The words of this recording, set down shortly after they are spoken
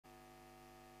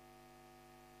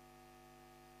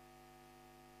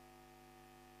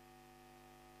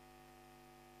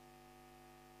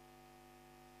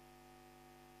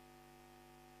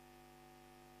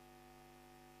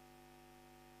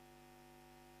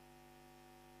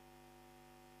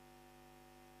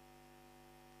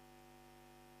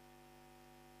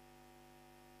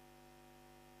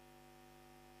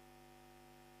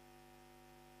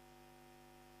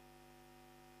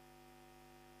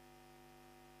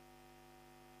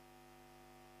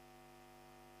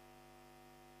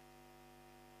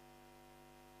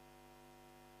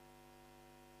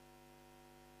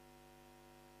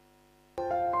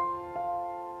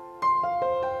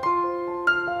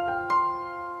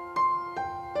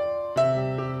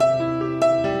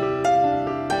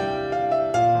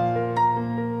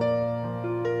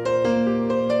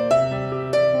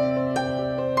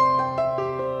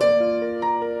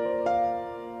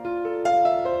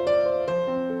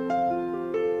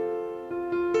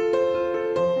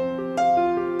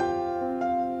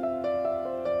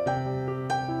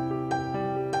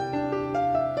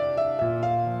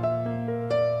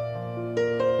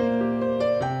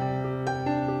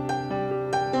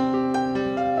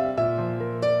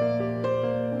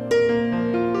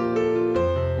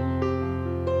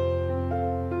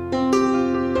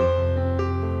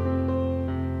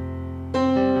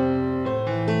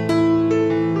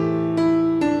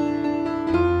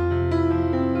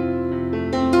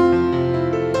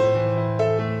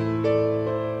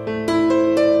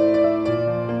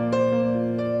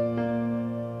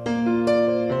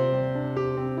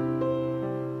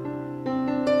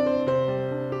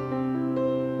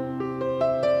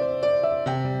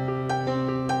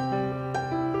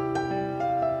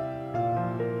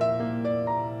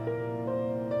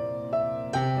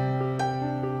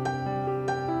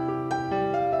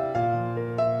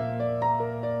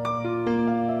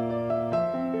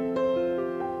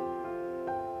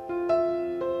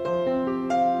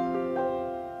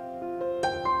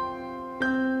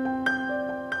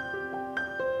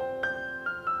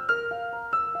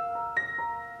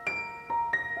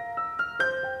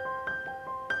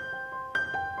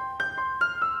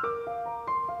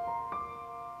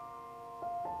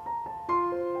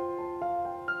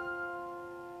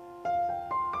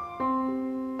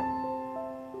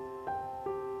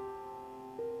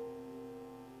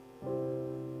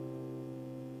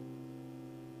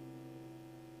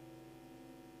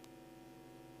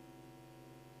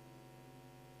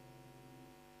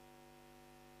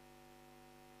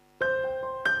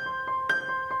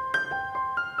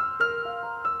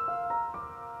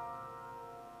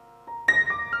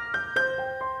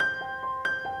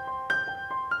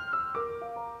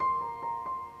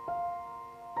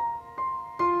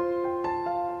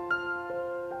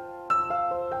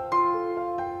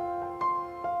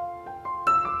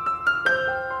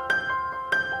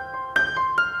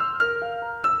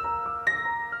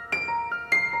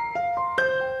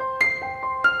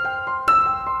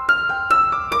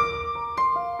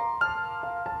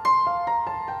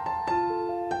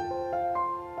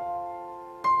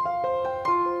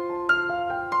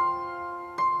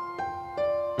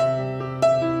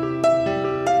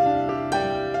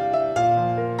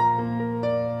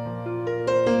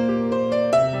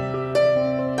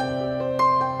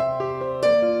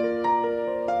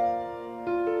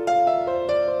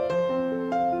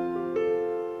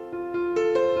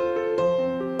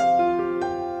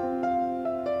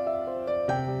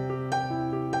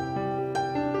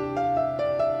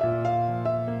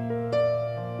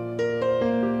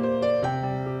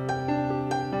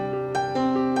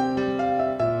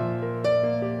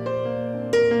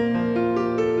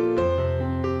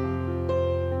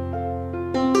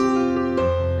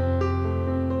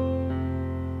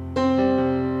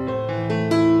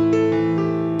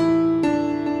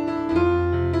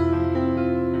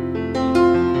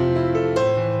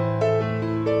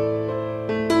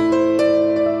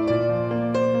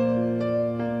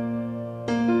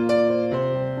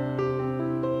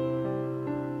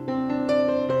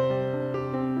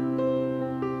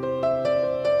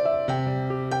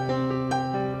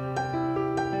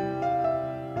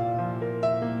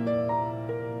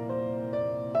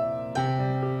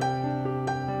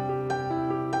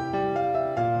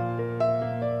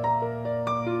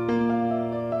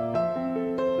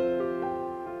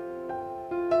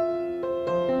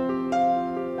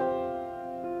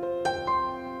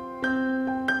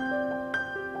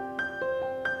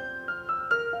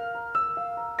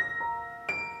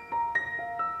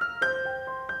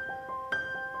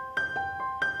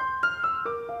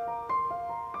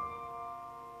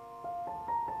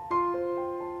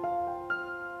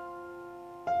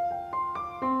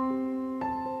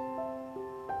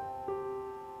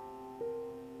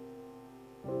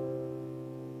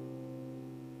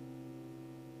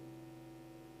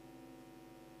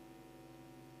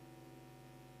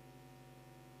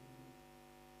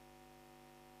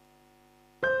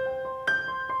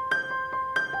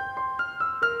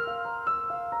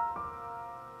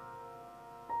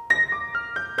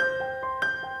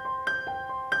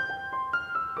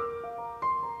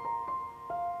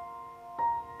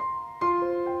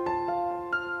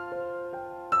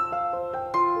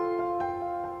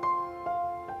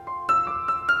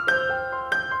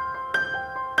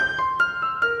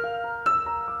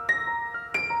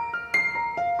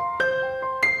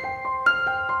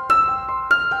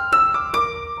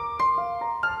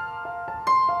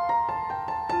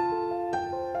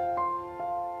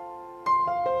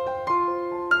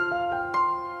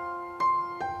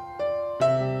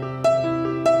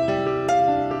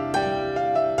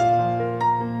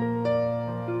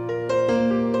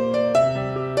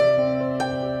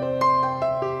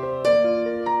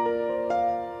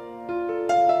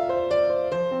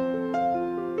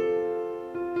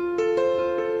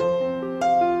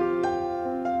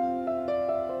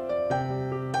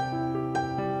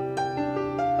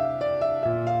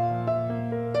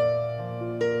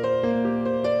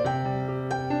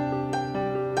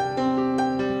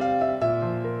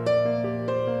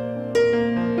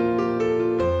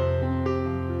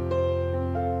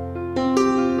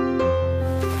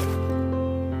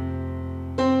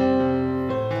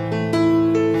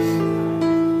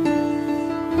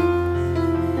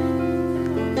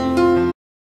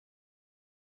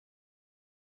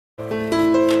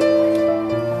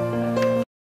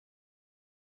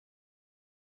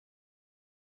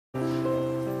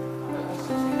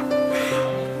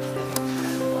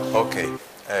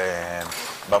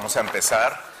Vamos a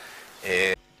empezar.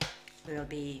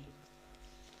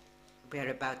 We're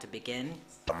about to begin.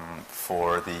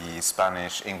 For the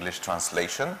Spanish-English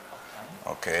translation.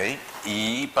 Okay.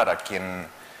 Y para quien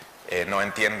no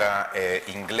entienda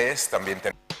inglés, también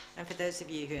tenemos. And for those of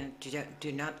you who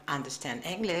do not understand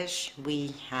English,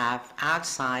 we have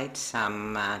outside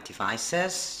some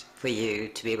devices for you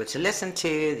to be able to listen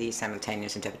to the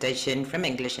simultaneous interpretation from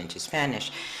English into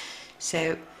Spanish.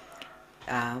 So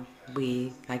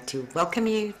we like to welcome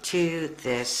you to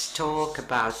this talk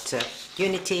about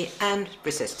unity and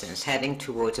resistance heading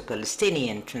towards a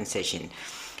Palestinian transition.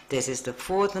 This is the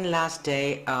fourth and last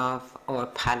day of our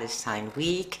Palestine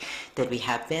week that we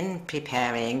have been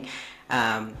preparing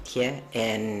here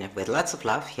with lots of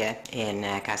love here in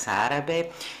Casa Árabe.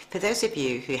 For those of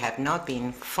you who have not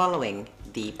been following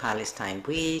the Palestine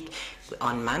week,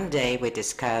 on Monday we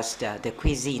discussed the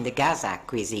cuisine, the Gaza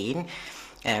cuisine,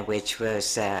 which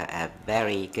was a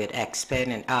very good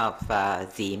exponent of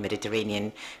the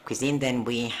Mediterranean cuisine. Then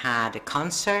we had a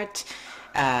concert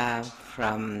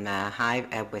from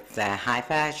with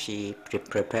Haifa. She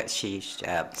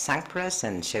sang for us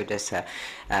and showed us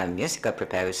a musical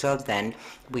proposal. Then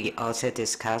we also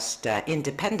discussed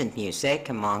independent music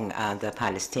among the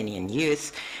Palestinian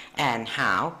youth and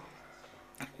how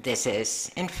this is,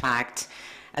 in fact,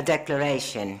 a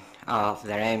declaration of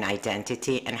their own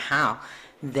identity and how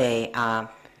they are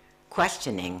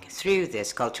questioning through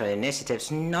these cultural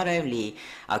initiatives not only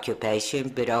occupation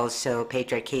but also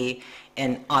patriarchy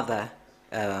and other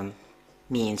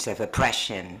means of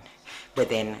oppression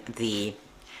within the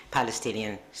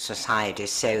Palestinian society.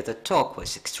 So the talk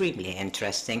was extremely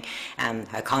interesting and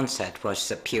a concert was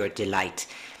a pure delight.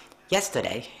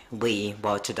 Yesterday we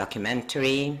watched a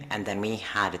documentary and then we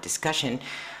had a discussion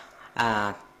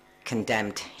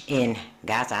Condemned in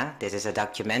Gaza. This is a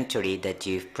documentary that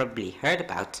you've probably heard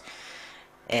about.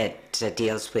 It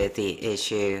deals with the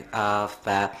issue of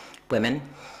women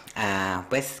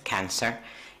with cancer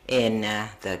in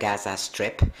the Gaza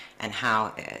Strip and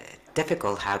how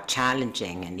difficult, how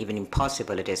challenging and even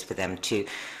impossible it is for them to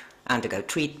undergo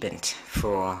treatment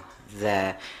for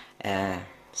the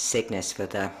sickness, for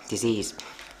the disease.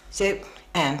 So,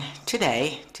 and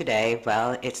today,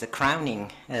 well, it's the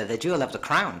crowning, the jewel of the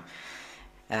crown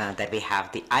that we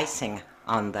have, the icing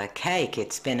on the cake.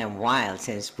 It's been a while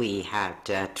since we had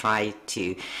tried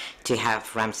to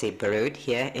have Ramzy Baroud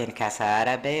here in Casa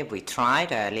Árabe. We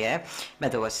tried earlier,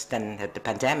 but there was then the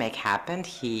pandemic happened.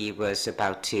 He was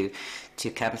about to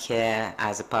come here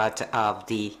as a part of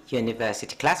the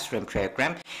university classroom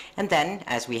program. And then,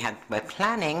 as we were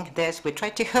planning this, we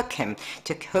tried to hook him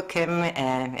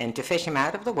and to fish him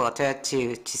out of the water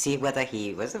to see whether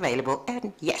he was available.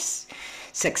 And yes,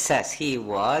 success he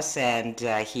was, and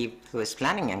he was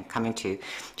planning on coming to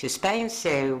Spain.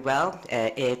 So, well,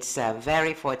 it's a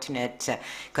very fortunate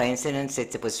coincidence.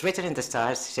 It was written in the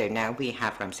stars, so now we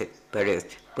have Ramzy Baroud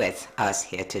with us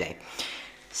here today.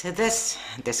 So this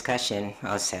discussion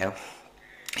also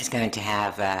is going to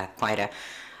have quite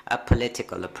a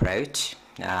political approach,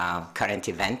 current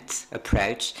event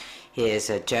approach. He is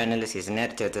a journalist, he's an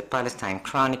editor of the Palestine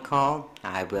Chronicle.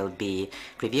 I will be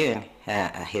reviewing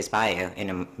his bio in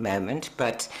a moment,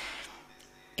 but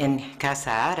in Casa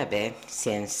Árabe,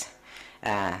 since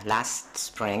last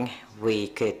spring, we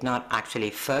could not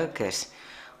actually focus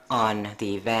on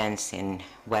the events in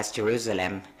West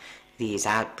Jerusalem, these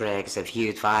outbreaks of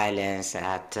youth violence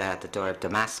at the door of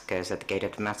Damascus, at the gate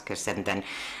of Damascus, and then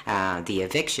the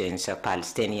evictions of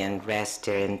Palestinian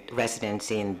residents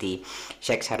in the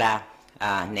Sheikh Jarrah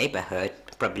neighborhood.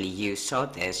 Probably you saw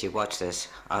this, you watched this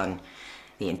on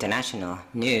the international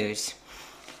news.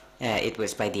 It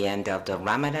was by the end of the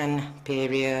Ramadan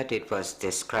period. It was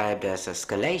described as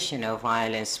escalation of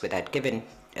violence without giving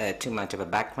too much of a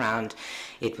background.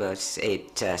 It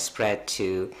spread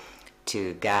to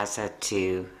Gaza,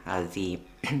 to the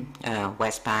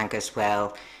West Bank as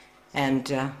well.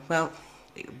 And, well,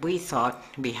 we thought,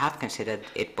 we have considered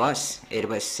it was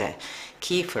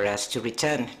key for us to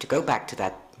return, to go back to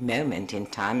that moment in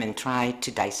time and try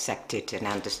to dissect it and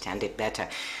understand it better.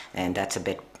 And that's a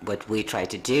bit what we try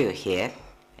to do here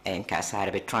in Casa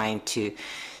Árabe, trying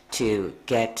to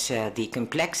get the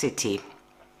complexity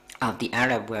of the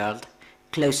Arab world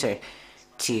closer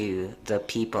to the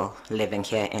people living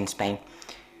here in Spain.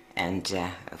 And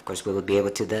of course we will be able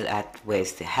to do that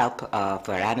with the help of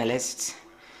our analysts.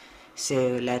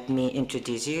 So let me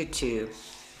introduce you to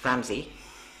Ramzy.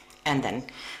 And then,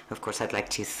 of course, I'd like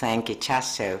to thank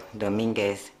Itxaso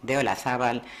Domínguez de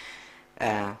Olazábal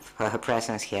for her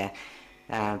presence here.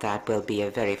 That will be a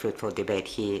very fruitful debate.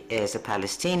 He is a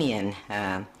Palestinian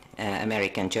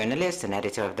American journalist and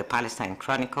editor of the Palestine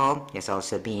Chronicle. He has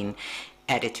also been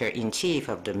editor-in-chief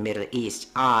of the Middle East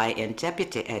Eye and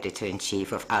deputy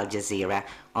editor-in-chief of Al Jazeera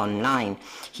Online.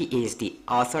 He is the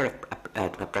author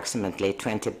of approximately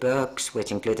 20 books,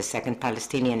 which include the Second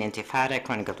Palestinian Intifada,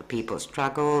 Chronicle of the People's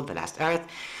Struggle, The Last Earth,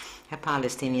 A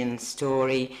Palestinian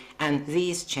Story, and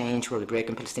These Change Will Be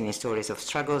Broken Palestinian Stories of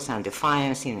Struggles and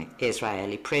Defiance in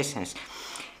Israeli Prisons.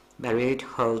 Baroud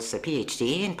holds a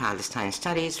PhD in Palestine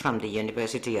Studies from the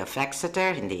University of Exeter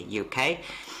in the UK,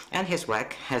 and his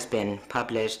work has been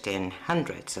published in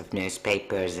hundreds of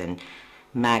newspapers and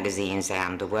magazines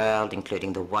around the world,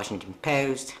 including the Washington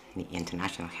Post, the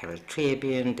International Herald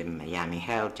Tribune, the Miami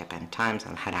Herald, Japan Times,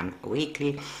 Al Haram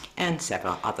Weekly, and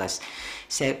several others.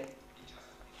 So,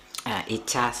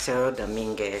 Itxaso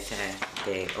Domínguez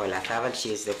de Olazábal,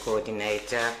 she is the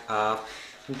coordinator of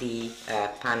the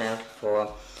panel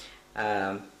for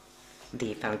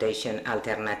the Foundation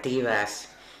Alternativas.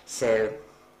 So,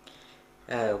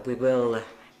 we will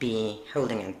be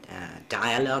holding a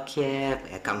dialogue here,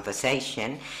 a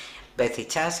conversation. Both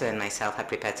Itxaso and myself have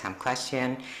prepared some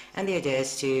questions, and the idea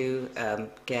is to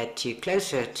get you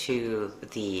closer to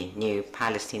the new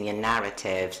Palestinian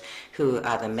narratives, who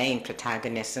are the main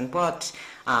protagonists and what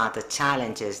are the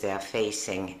challenges they are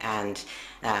facing, and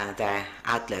their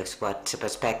outlooks, what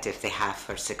perspective they have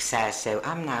for success. So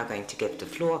I'm now going to give the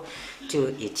floor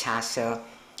to Itxaso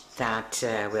that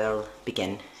will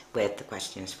begin with the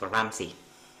questions for Ramzy.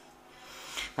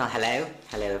 Well, hello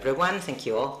everyone. Thank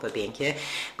you all for being here.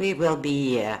 We will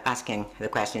be asking the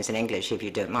questions in English, if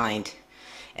you don't mind.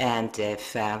 And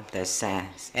if there's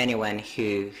anyone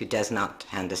who does not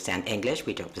understand English,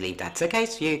 we don't believe that's the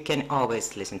case, you can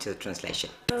always listen to the translation.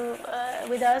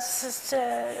 With us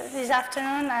this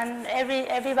afternoon, and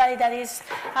everybody that is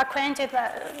acquainted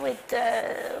with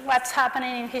what's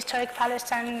happening in historic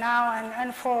Palestine now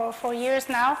and for years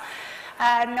now.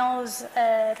 Knows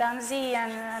Ramzy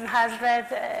and has read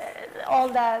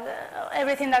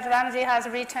everything that Ramzy has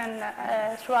written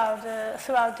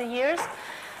throughout the years,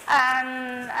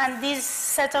 and this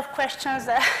set of questions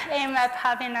aim at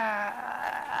having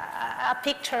a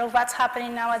picture of what's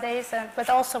happening nowadays, but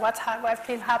also what's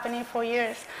been happening for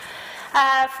years.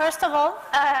 First of all,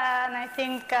 and I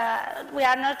think we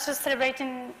are not just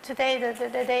celebrating today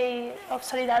the Day of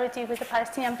Solidarity with the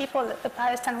Palestinian people, the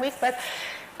Palestine Week, but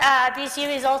this year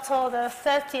is also the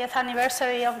 30th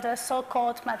anniversary of the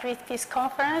so-called Madrid Peace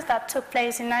Conference that took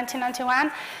place in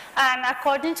 1991. And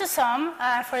according to some,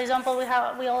 for example,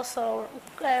 we also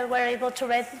were able to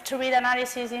read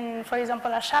analysis in, for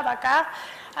example, Al-Shabaka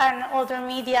and other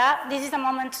media. This is a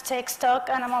moment to take stock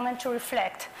and a moment to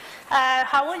reflect.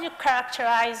 How would you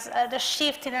characterize the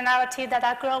shift in the narrative that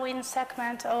a growing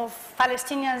segment of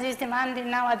Palestinians is demanding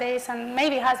nowadays, and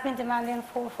maybe has been demanding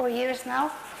for years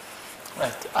now?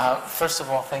 Right. First of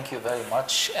all, thank you very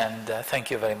much, and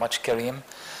thank you very much, Karim.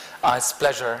 It's a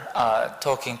pleasure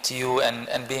talking to you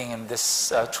and being in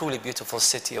this truly beautiful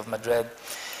city of Madrid.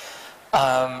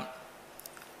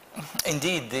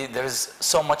 Indeed, there is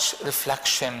so much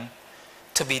reflection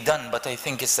to be done, but I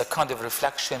think it's the kind of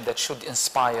reflection that should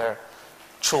inspire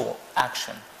true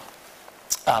action.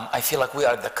 I feel like we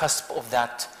are at the cusp of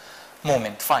that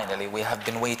moment, finally. We have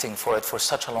been waiting for it for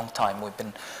such a long time. We've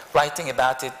been writing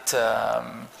about it,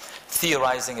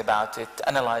 theorizing about it,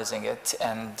 analyzing it,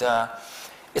 and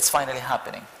it's finally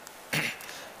happening.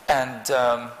 And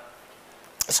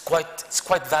it's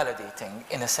quite validating,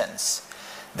 in a sense,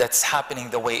 that's happening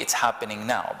the way it's happening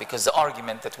now, because the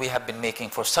argument that we have been making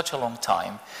for such a long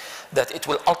time, that it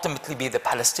will ultimately be the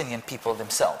Palestinian people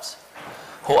themselves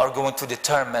who are going to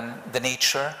determine the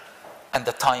nature and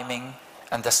the timing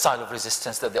and the style of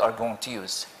resistance that they are going to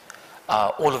use.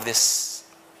 All of this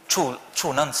true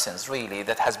nonsense, really,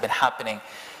 that has been happening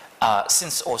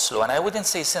since Oslo. And I wouldn't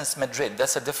say since Madrid.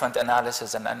 That's a different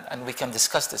analysis, and we can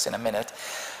discuss this in a minute.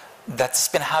 That's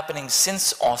been happening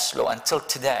since Oslo until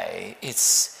today.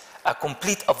 It's a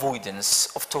complete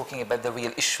avoidance of talking about the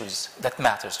real issues that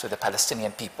matters to the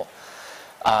Palestinian people.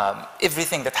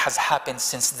 Everything that has happened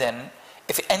since then,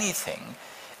 if anything,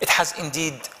 it has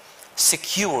indeed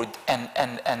secured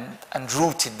and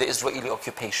rooted the Israeli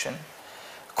occupation,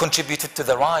 contributed to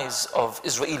the rise of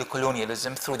Israeli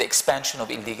colonialism through the expansion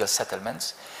of illegal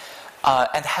settlements,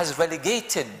 and has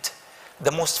relegated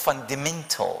the most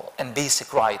fundamental and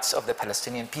basic rights of the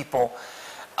Palestinian people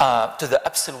to the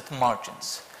absolute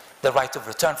margins. The right of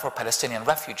return for Palestinian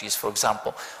refugees, for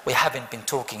example. We haven't been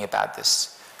talking about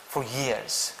this for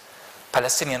years.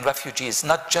 Palestinian refugees,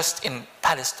 not just in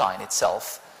Palestine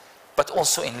itself, but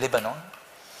also in Lebanon,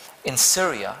 in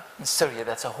Syria. In Syria,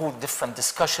 that's a whole different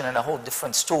discussion and a whole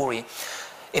different story.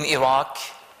 In Iraq,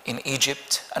 in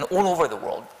Egypt, and all over the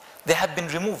world, they have been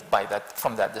removed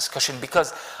from that discussion,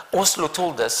 because Oslo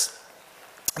told us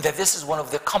that this is one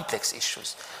of the complex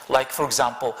issues. Like, for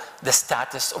example, the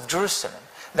status of Jerusalem.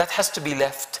 That has to be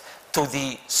left to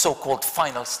the so-called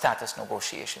final status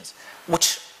negotiations,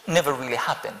 which never really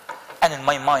happened. And in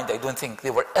my mind, I don't think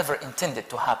they were ever intended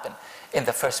to happen in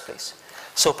the first place.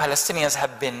 So Palestinians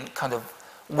have been kind of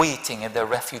waiting in their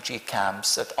refugee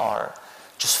camps that are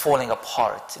just falling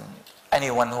apart. And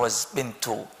anyone who has been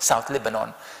to South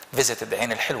Lebanon, visited the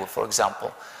Ain al-Hilwa, for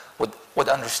example, would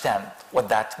understand what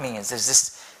that means. There's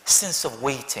this sense of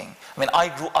waiting. I mean, I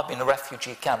grew up in a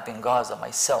refugee camp in Gaza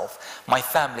myself. My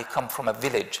family come from a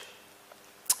village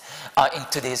in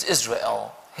today's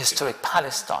Israel, historic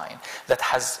Palestine, that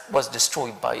was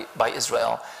destroyed by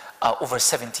Israel over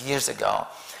 70 years ago.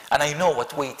 And I know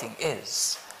what waiting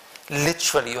is.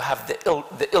 Literally, you have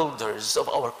the elders of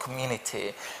our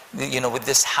community, with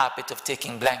this habit of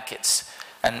taking blankets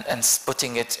and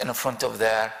putting it in front of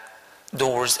their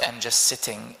doors and just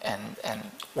sitting and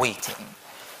waiting.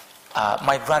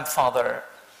 My grandfather,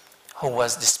 who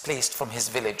was displaced from his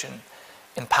village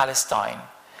in Palestine,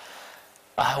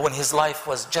 when his life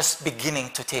was just beginning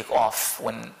to take off,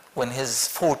 when his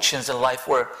fortunes in life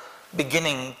were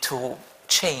beginning to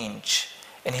change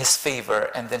in his favor,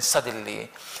 and then suddenly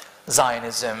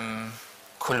Zionism,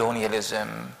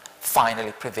 colonialism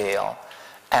finally prevail,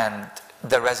 and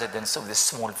the residents of this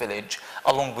small village,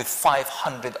 along with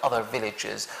 500 other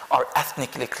villages, are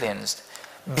ethnically cleansed,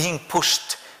 being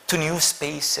pushed to new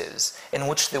spaces in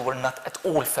which they were not at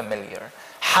all familiar,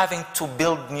 having to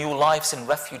build new lives in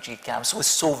refugee camps with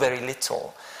so very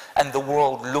little, and the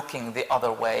world looking the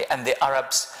other way, and the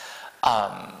Arabs,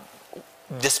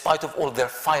 despite of all their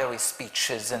fiery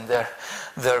speeches and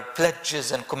their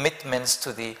pledges and commitments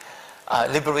to the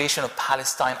liberation of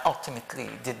Palestine, ultimately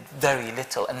did very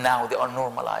little, and now they are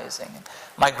normalizing.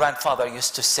 My grandfather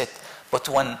used to sit with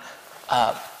one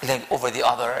leg over the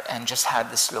other and just had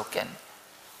this look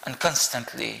and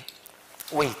constantly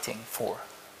waiting for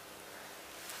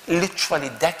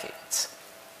literally decades.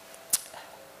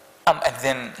 And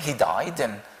then he died,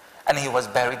 and he was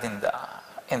buried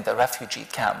in the refugee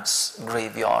camps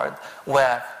graveyard,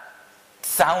 where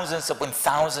thousands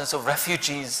of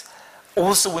refugees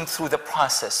also went through the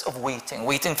process of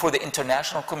waiting for the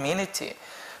international community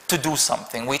to do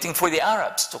something, waiting for the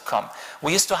Arabs to come.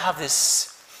 We used to have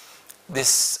this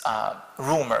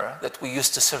rumor that we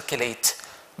used to circulate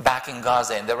back in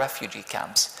Gaza in the refugee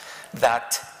camps,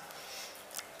 that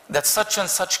such and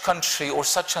such country or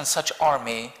such and such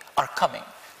army are coming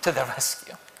to the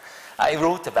rescue. I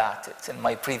wrote about it in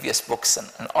my previous books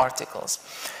and articles,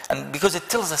 and because it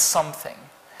tells us something.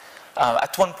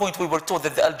 At one point we were told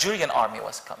that the Algerian army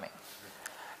was coming,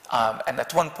 and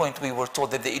at one point we were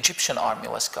told that the Egyptian army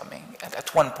was coming, and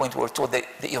at one point we were told that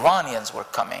the Iranians were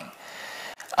coming,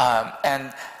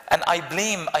 and I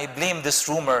blame this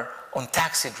rumor on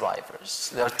taxi drivers.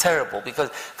 They're terrible,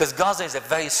 because Gaza is a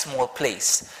very small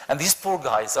place, and these poor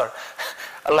guys are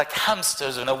like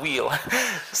hamsters on a wheel.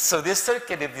 So they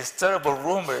circulated these terrible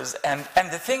rumors, and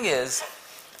the thing is,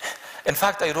 in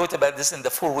fact, I wrote about this in the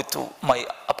foreword to my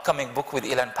upcoming book with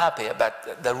Ilan Pape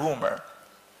about the rumor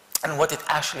and what it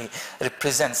actually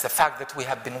represents, the fact that we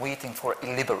have been waiting for a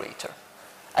liberator,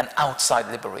 an outside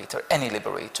liberator, any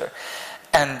liberator.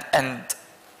 And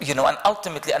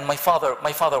ultimately, and my father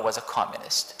was a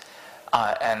communist,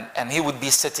 and he would be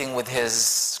sitting with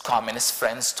his communist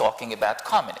friends talking about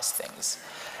communist things.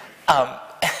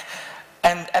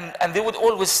 And they would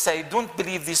always say, don't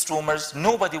believe these rumors,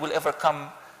 nobody will ever come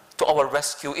to our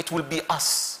rescue, it will be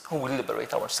us who will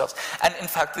liberate ourselves. And in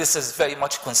fact, this is very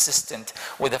much consistent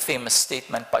with a famous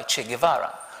statement by Che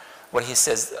Guevara, where he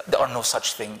says there are no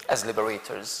such thing as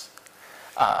liberators.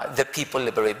 The people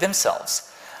liberate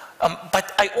themselves.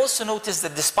 But I also noticed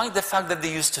that despite the fact that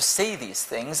they used to say these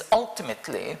things,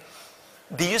 ultimately,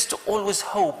 they used to always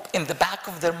hope in the back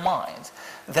of their minds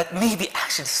that maybe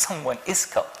actually someone is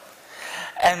coming.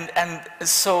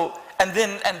 And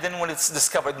then when it's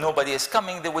discovered nobody is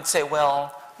coming, they would say,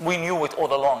 well, we knew it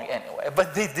all along anyway,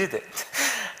 but they didn't.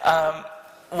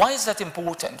 Why is that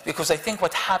important? Because I think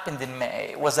what happened in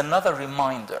May was another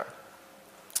reminder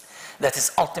that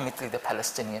is ultimately the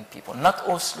Palestinian people, not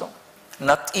Oslo,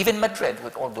 not even Madrid,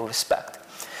 with all due respect,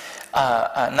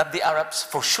 not the Arabs,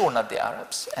 for sure not the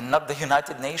Arabs, and not the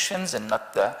United Nations, and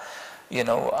not the,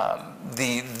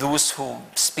 those who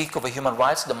speak of a human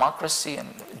rights, democracy, and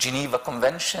Geneva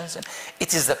Conventions. And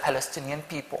it is the Palestinian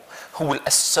people who will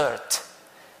assert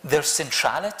their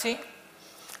centrality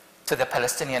to the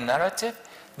Palestinian narrative,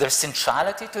 their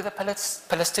centrality to the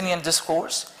Palestinian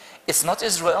discourse. It's not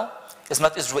Israel, It's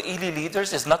not Israeli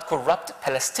leaders, it's not corrupt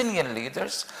Palestinian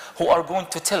leaders who are going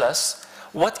to tell us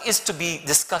what is to be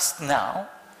discussed now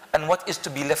and what is to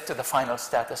be left to the final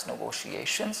status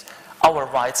negotiations. Our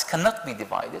rights cannot be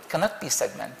divided, cannot be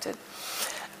segmented.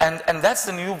 And that's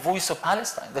the new voice of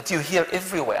Palestine that you hear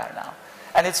everywhere now.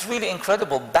 And it's really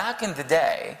incredible. Back in the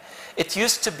day, it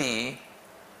used to be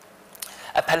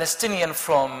a Palestinian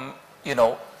from,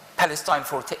 Palestine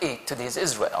 48, today's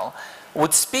Israel,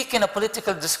 would speak in a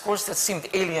political discourse that seemed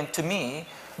alien to me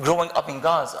growing up in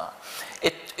Gaza.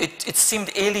 It seemed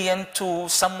alien to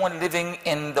someone living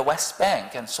in the West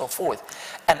Bank and so forth.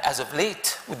 And as of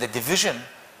late, with the division,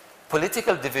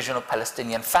 political division of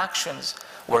Palestinian factions,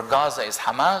 where Gaza is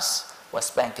Hamas,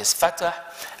 West Bank is Fatah,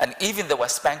 and even the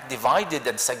West Bank divided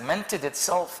and segmented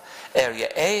itself, Area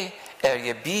A,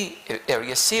 Area B,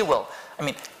 Area C. Well, I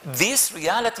mean, these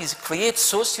realities create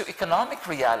socio-economic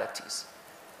realities.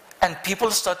 And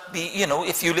people start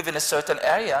if you live in a certain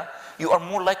area, you are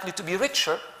more likely to be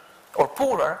richer or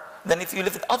poorer than if you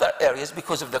live in other areas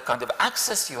because of the kind of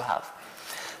access you have.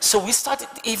 So we started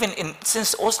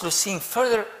since Oslo seeing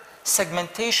further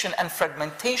segmentation and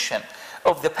fragmentation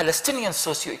of the Palestinian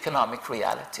socio-economic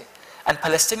reality. And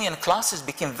Palestinian classes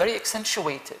became very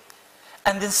accentuated.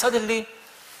 And then suddenly,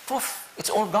 poof, it's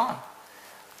all gone.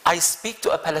 I speak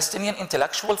to a Palestinian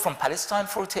intellectual from Palestine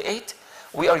 48.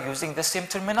 We are using the same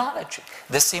terminology,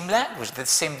 the same language, the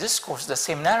same discourse, the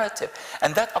same narrative.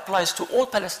 And that applies to all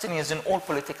Palestinians in all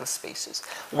political spaces.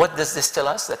 What does this tell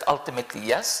us? That ultimately,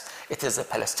 yes, it is the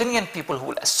Palestinian people who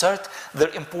will assert their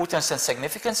importance and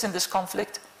significance in this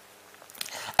conflict.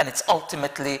 And it's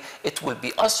ultimately, it will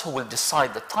be us who will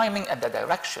decide the timing and the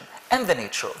direction and the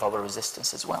nature of our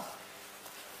resistance as well.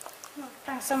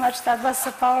 Thanks so much. That was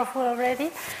so powerful already.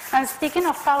 And speaking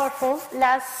of powerful,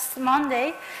 last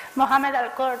Monday, Mohammed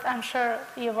Al-Qurd, I'm sure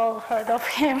you've all heard of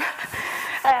him,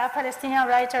 a Palestinian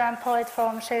writer and poet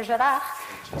from Sheikh Jarrah.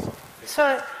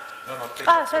 Sorry.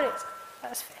 Sorry.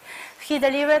 He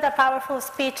delivered a powerful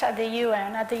speech at the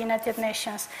UN, at the United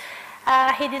Nations.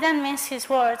 He didn't mince his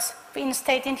words in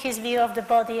stating his view of the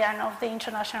body and of the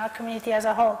international community as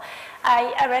a whole.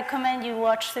 I recommend you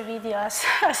watch the video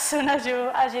as soon as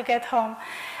you get home.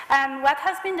 And what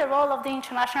has been the role of the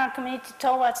international community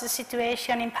towards the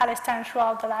situation in Palestine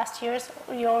throughout the last years?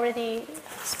 You already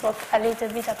spoke a little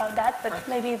bit about that, but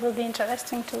maybe it will be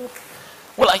interesting to...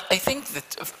 Well, I think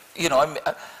that,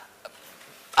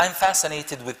 I'm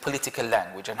fascinated with political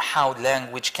language and how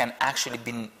language can actually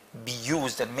be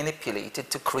used and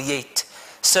manipulated to create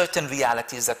certain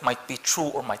realities that might be true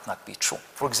or might not be true.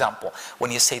 For example,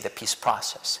 when you say the peace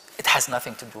process, it has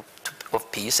nothing to do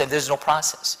with peace, and there's no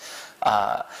process.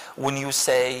 When you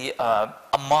say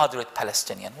a moderate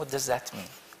Palestinian, what does that mean?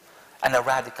 And a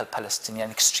radical Palestinian,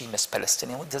 extremist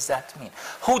Palestinian, what does that mean?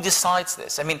 Who decides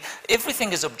this? I mean,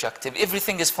 everything is objective,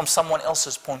 everything is from someone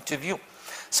else's point of view.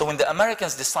 So when the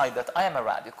Americans decide that I am a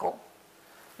radical,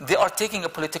 they are taking a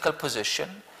political position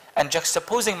and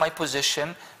juxtaposing my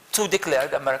position to declare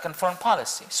the American foreign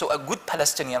policy. So a good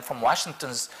Palestinian from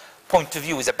Washington's point of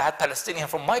view is a bad Palestinian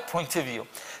from my point of view.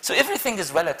 So everything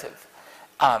is relative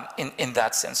in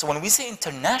that sense. So when we say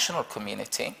international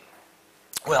community,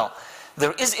 well,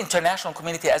 there is international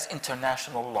community as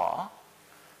international law,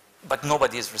 but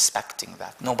nobody is respecting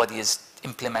that. Nobody is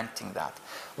implementing that.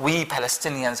 We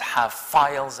Palestinians have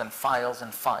files and files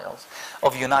and files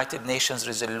of United Nations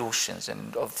resolutions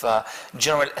and of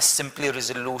General Assembly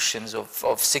resolutions,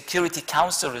 of Security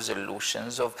Council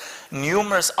resolutions, of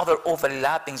numerous other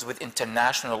overlappings with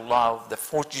international law, of the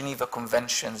Fourth Geneva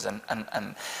Conventions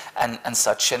and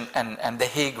such, and the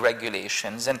Hague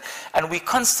regulations. And we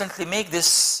constantly make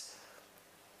this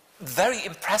very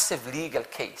impressive legal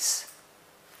case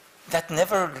that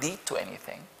never lead to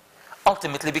anything.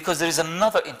 Ultimately, because there is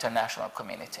another international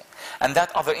community. And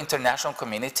that other international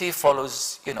community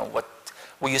follows, what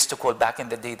we used to call back in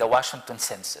the day the Washington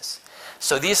Census.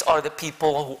 So these are the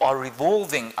people who are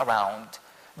revolving around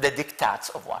the diktats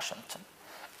of Washington.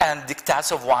 And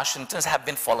diktats of Washington have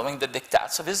been following the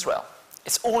diktats of Israel.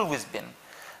 It's always been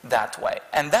that way.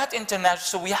 And that international,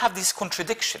 so we have these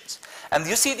contradictions. And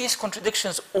you see these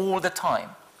contradictions all the time.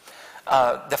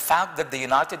 The fact that the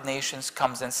United Nations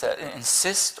comes and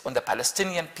insists on the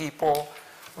Palestinian people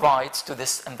rights to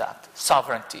this and that,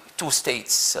 sovereignty, two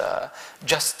states,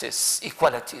 justice,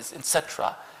 equalities,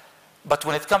 etc. But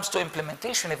when it comes to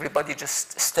implementation, everybody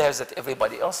just stares at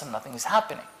everybody else and nothing is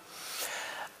happening.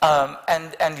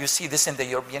 And you see this in the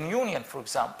European Union, for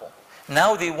example.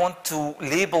 Now they want to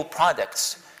label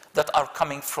products that are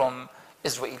coming from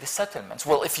Israeli settlements.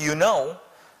 Well, if you know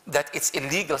that it's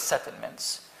illegal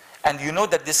settlements, and you know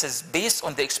that this is based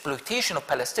on the exploitation of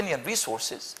Palestinian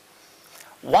resources,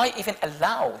 why even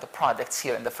allow the products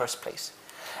here in the first place?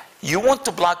 You want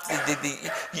to block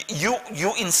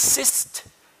you insist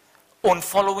on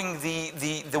following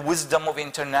the wisdom of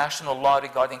international law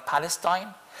regarding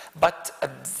Palestine, but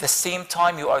at the same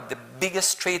time you are the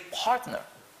biggest trade partner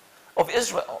of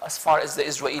Israel as far as the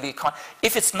Israeli economy.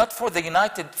 If it's not for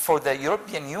the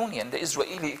European Union, the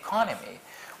Israeli economy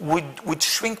would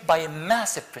shrink by a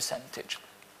massive percentage.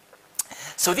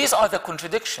 So these are the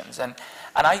contradictions, and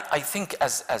I think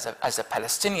as a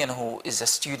Palestinian who is a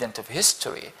student of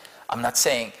history, I'm not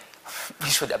saying we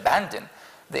should abandon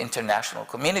the international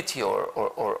community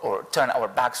or turn our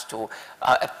backs to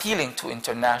appealing to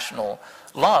international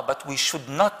law, but we should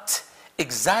not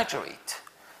exaggerate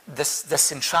the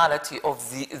centrality of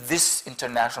this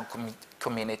international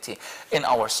community in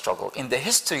our struggle. In the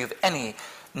history of any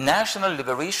national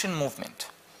liberation movement,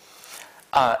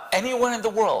 anywhere in the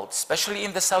world, especially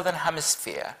in the Southern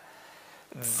Hemisphere,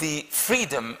 the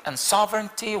freedom and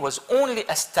sovereignty was only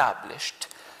established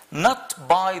not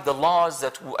by the laws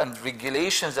and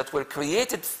regulations that were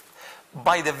created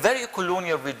by the very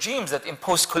colonial regimes that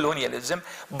imposed colonialism,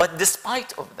 but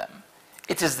despite of them.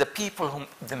 It is the people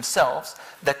themselves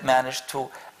that managed to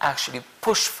actually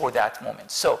push for that moment.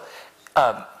 So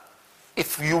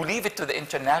if you leave it to the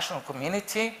international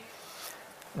community,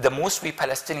 the most we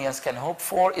Palestinians can hope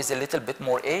for is a little bit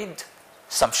more aid,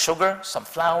 some sugar, some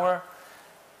flour,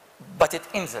 but it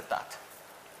ends at that.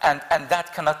 And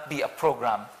that cannot be a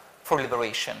program for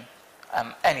liberation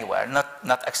anywhere.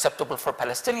 Not acceptable for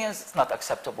Palestinians, it's not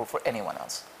acceptable for anyone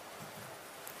else.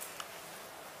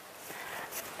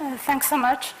 Thanks so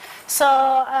much.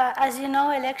 So, as you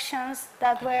know, elections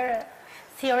that were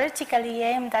theoretically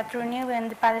aimed at renewing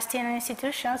the Palestinian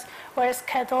institutions were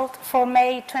scheduled for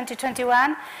May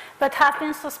 2021, but have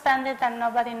been suspended and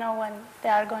nobody knows when they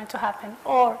are going to happen,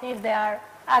 or if they are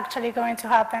actually going to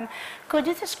happen. Could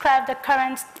you describe the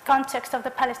current context of the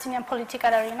Palestinian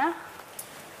political arena?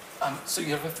 So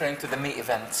you're referring to the May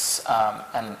events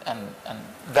and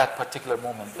that particular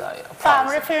moment? I'm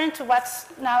referring to what's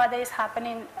nowadays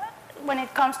happening when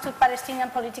it comes to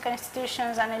Palestinian political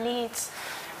institutions and elites,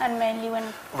 and mainly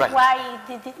when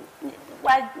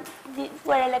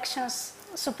were elections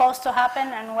supposed to happen,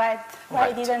 and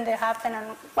why didn't they happen,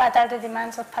 and what are the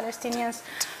demands of Palestinians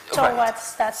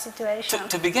towards that situation?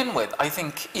 To begin with, I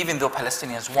think even though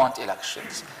Palestinians want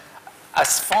elections,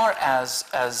 as far as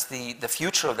the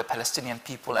future of the Palestinian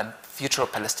people and future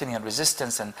of Palestinian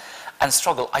resistance and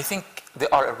struggle, I think they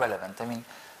are irrelevant. I mean,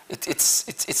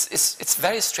 it's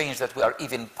very strange that we are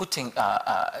even putting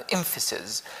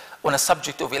emphasis on a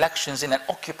subject of elections in an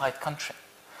occupied country,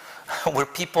 where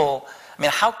people, I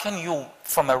mean, how can you,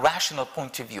 from a rational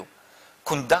point of view,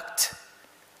 conduct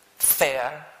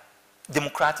fair,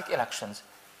 democratic elections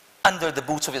under the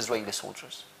boots of Israeli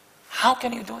soldiers? How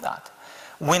can you do that?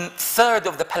 When a third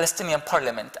of the Palestinian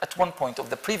parliament at one point of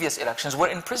the previous elections were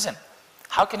in prison.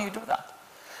 How can you do that?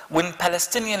 When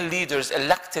Palestinian leaders,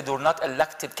 elected or not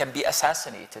elected, can be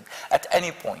assassinated at any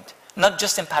point, not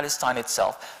just in Palestine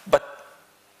itself, but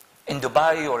in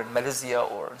Dubai or in Malaysia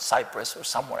or in Cyprus or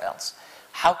somewhere else.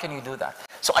 How can you do that?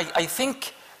 So I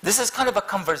think this is kind of a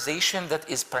conversation that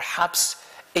is perhaps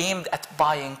aimed at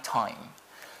buying time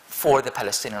for the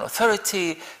Palestinian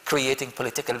Authority, creating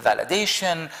political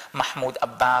validation. Mahmoud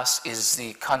Abbas is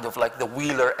the kind of like the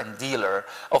wheeler and dealer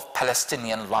of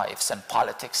Palestinian lives and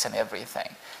politics and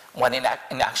everything. When in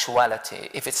actuality,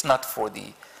 if it's not for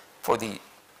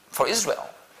Israel,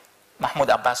 Mahmoud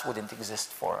Abbas wouldn't exist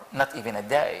for not even a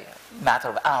day, matter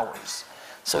of hours.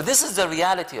 So this is the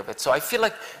reality of it. So I feel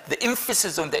like the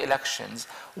emphasis on the elections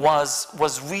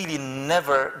was really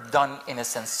never done in a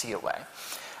sincere way.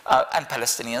 And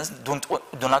Palestinians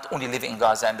do not only live in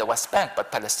Gaza and the West Bank,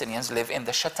 but Palestinians live in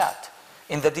the Shatat,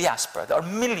 in the diaspora. There are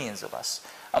millions of us.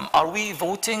 Are we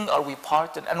voting? Are we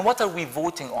part? And what are we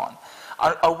voting on?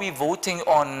 Are we voting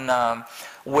on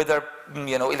whether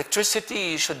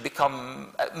electricity should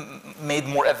become made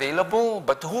more available?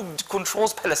 But who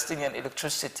controls Palestinian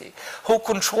electricity? Who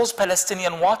controls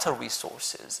Palestinian water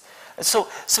resources? So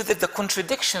that the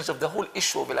contradictions of the whole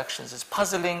issue of elections is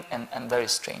puzzling and very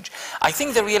strange. I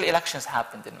think the real elections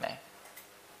happened in May.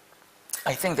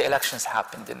 I think the elections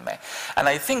happened in May. And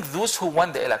I think those who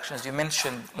won the elections, you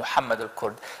mentioned Muhammad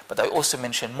al-Kurd, but I also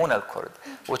mentioned Mona al-Kurd,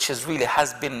 which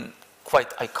has been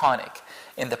quite iconic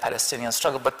in the Palestinian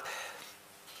struggle. But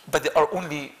there are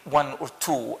only one or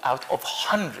two out of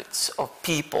hundreds of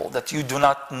people that you do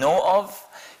not know of.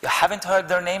 You haven't heard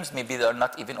their names, maybe they're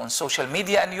not even on social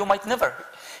media, and you might never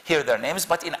hear their names,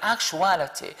 but in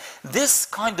actuality, this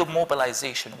kind of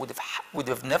mobilization would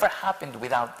have never happened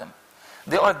without them.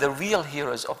 They are the real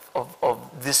heroes of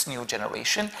this new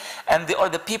generation, and they are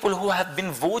the people who have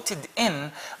been voted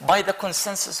in by the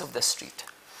consensus of the street.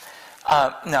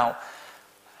 Now,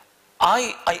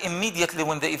 I immediately,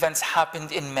 when the events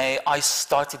happened in May, I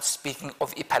started speaking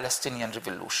of a Palestinian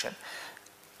revolution.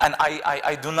 And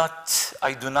I do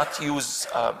not use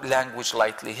language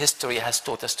lightly. History has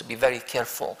taught us to be very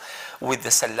careful with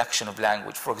the selection of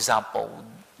language. For example,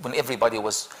 when everybody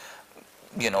was,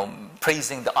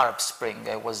 praising the Arab Spring,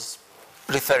 I was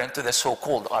referring to the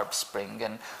so-called Arab Spring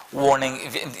and warning.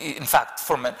 In fact,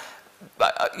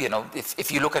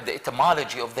 if you look at the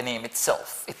etymology of the name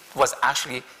itself, it was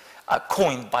actually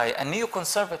coined by a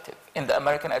neoconservative in the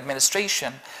American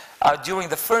administration during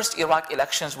the first Iraq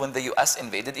elections when the US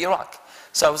invaded Iraq.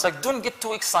 So I was like, don't get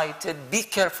too excited, be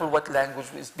careful what language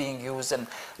is being used and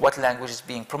what language is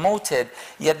being promoted.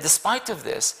 Yet despite of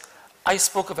this, I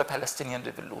spoke of a Palestinian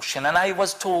revolution, and I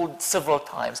was told several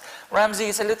times, Ramzy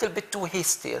is a little bit too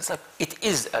hasty. It's like, it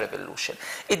is a revolution.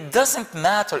 It doesn't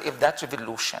matter if that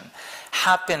revolution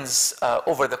happens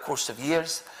over the course of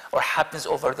years or happens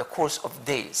over the course of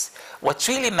days. What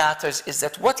really matters is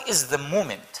that what is the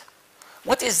moment?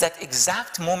 What is that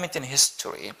exact moment in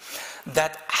history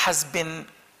that has been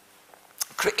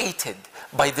created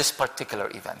by this particular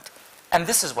event? And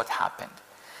this is what happened.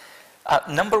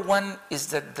 Number one is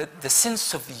that the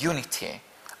sense of unity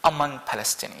among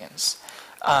Palestinians.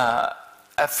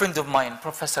 A friend of mine,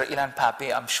 Professor Ilan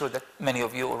Pape, I'm sure that many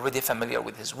of you are already familiar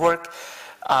with his work,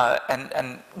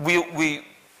 and we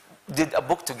did a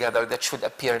book together that should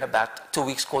appear in about 2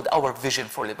 weeks called Our Vision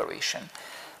for Liberation.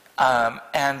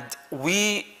 And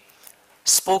we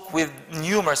spoke with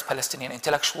numerous Palestinian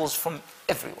intellectuals from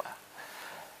everywhere.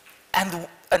 And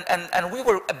we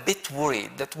were a bit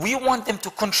worried that we want them to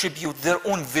contribute their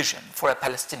own vision for a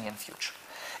Palestinian future.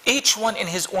 Each one in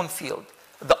his own field.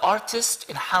 The artist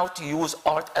in how to use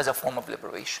art as a form of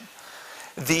liberation.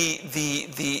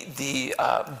 The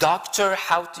doctor,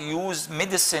 how to use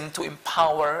medicine to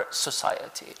empower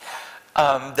society.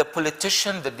 The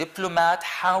politician, the diplomat,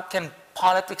 how can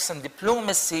politics and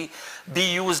diplomacy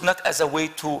be used not as a way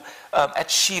to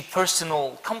achieve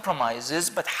personal compromises,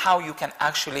 but how you can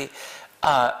actually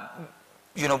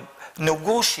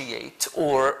negotiate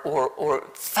or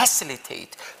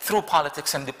facilitate through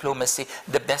politics and diplomacy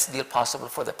the best deal possible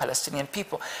for the Palestinian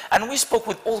people. And we spoke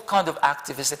with all kinds of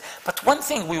activists. But one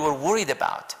thing we were worried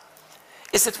about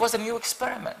is it was a new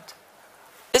experiment.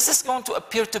 Is this going to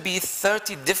appear to be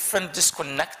 30 different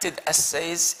disconnected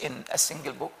essays in a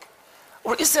single book?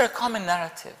 Or is there a common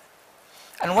narrative?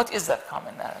 And what is that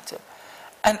common narrative?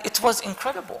 And it was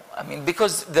incredible. I mean,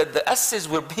 because the essays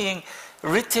were being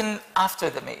written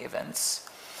after the May events.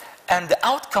 And the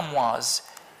outcome was,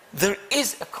 there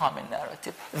is a common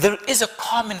narrative. There is a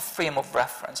common frame of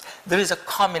reference. There is a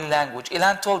common language.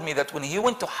 Ilan told me that when he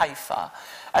went to Haifa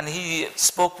and he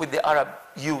spoke with the Arab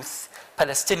youth,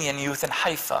 Palestinian youth in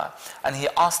Haifa, and he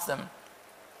asked them,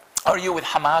 are you with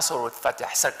Hamas or with Fatah,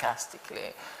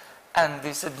 sarcastically? And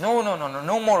they said,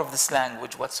 no more of this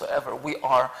language whatsoever. We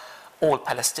are all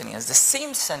Palestinians. The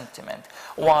same sentiment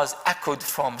was echoed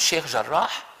from Sheikh Jarrah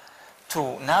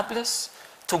to Nablus,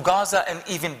 to Gaza, and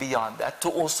even beyond that, to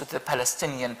also the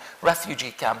Palestinian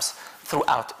refugee camps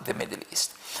throughout the Middle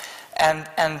East. And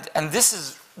this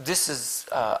is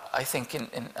I think,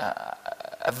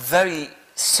 a very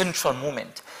central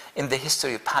moment in the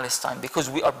history of Palestine, because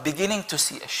we are beginning to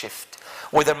see a shift.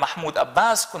 Whether Mahmoud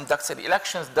Abbas conducts an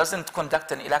elections, doesn't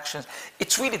conduct an elections,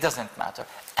 it really doesn't matter.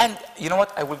 And you know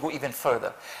what, I will go even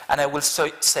further. And I will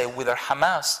say whether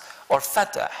Hamas or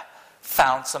Fatah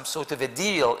found some sort of a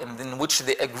deal in which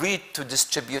they agreed to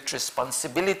distribute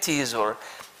responsibilities, or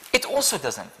it also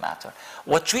doesn't matter.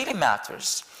 What really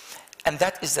matters, and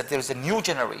that is that there's a new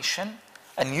generation,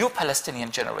 a new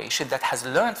Palestinian generation that has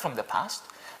learned from the past,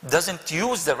 doesn't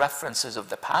use the references of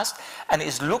the past, and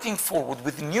is looking forward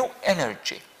with new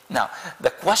energy. Now, the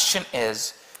question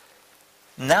is,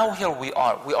 now here we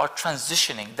are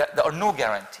transitioning. There are no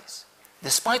guarantees.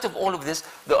 Despite of all of this,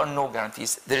 there are no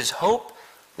guarantees. There is hope,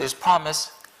 there is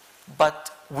promise,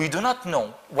 but we do not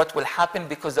know what will happen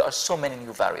because there are so many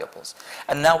new variables.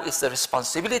 And now it's the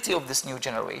responsibility of this new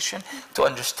generation to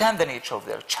understand the nature of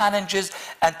their challenges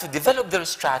and to develop their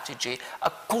strategy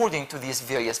according to these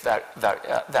various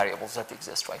variables that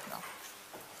exist right now.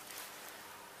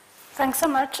 Thanks so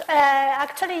much.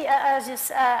 Actually, as you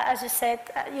said,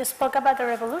 you spoke about the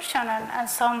revolution, and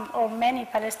some or many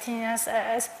Palestinians,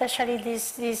 especially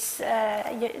this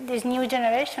new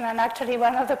generation. And actually,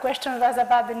 one of the questions was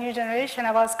about the new generation.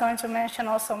 I was going to mention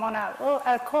also Mona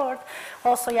Al-Kurd,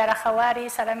 also Yara Khawari,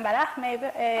 Salem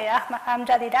Barahme,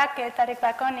 Amjad Iraqi, Tariq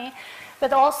Bakoni,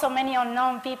 but also many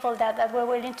unknown people that were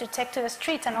willing to take to the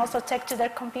streets and also take to their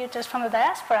computers from the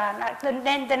diaspora.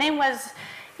 And the name was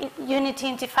Unity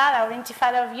Intifada, or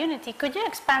Intifada of Unity. Could you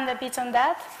expand a bit on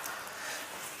that?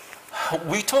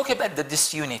 We talk about the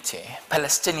disunity,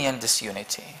 Palestinian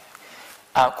disunity,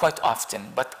 quite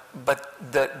often, but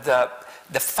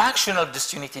the factional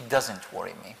disunity doesn't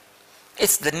worry me.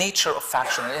 It's the nature of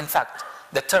faction. In fact,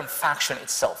 the term faction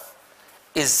itself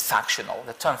is factional.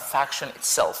 The term faction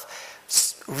itself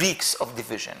reeks of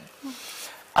division.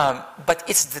 But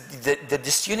it's the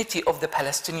disunity of the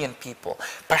Palestinian people,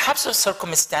 perhaps of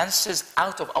circumstances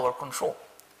out of our control.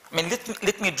 I mean,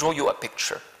 let me draw you a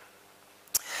picture.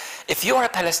 If you are a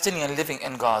Palestinian living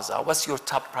in Gaza, what's your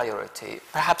top priority?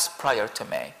 Perhaps prior to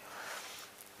May,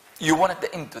 you wanted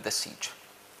the end of the siege.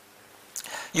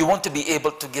 You want to be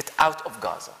able to get out of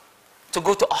Gaza, to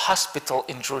go to a hospital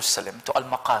in Jerusalem, to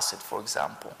Al-Maqasid, for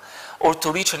example, or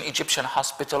to reach an Egyptian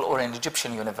hospital or an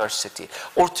Egyptian university,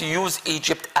 or to use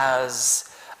Egypt as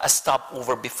a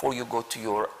stopover before you go to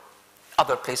your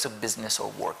other place of business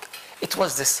or work. It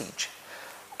was the siege.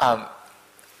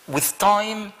 With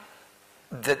time,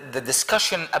 the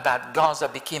discussion about Gaza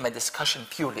became a discussion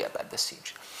purely about the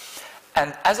siege.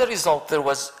 And as a result, there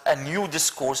was a new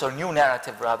discourse, or new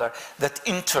narrative rather, that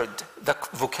entered the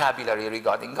vocabulary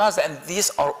regarding Gaza, and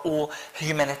these are all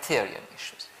humanitarian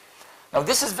issues. Now,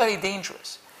 this is very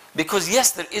dangerous, because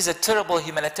yes, there is a terrible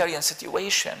humanitarian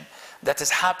situation that is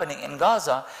happening in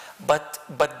Gaza, but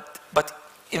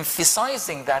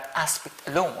emphasizing that aspect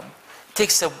alone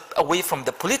takes away from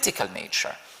the political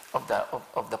nature of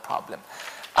the problem.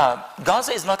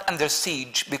 Gaza is not under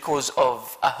siege because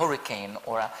of a hurricane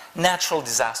or a natural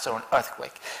disaster or an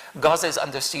earthquake. Gaza is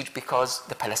under siege because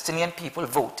the Palestinian people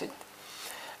voted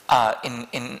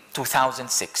in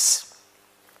 2006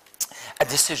 a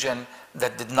decision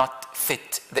that did not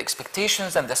fit the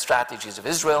expectations and the strategies of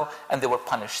Israel, and they were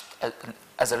punished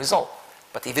as a result.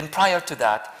 But even prior to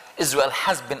that, Israel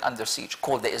has been under siege,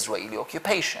 called the Israeli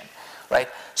occupation. Right?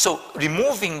 So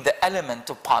removing the element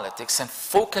of politics and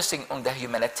focusing on the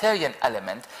humanitarian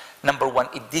element, number one,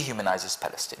 it dehumanizes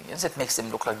Palestinians. It makes them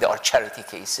look like they are charity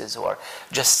cases or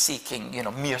just seeking,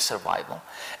 mere survival.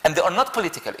 And they are not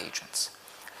political agents.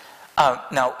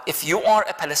 Now, if you are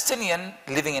a Palestinian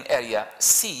living in Area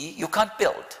C, you can't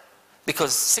build,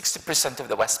 because 60% of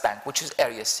the West Bank, which is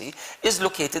Area C, is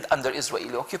located under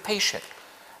Israeli occupation.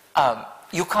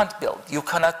 You can't build. You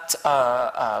cannot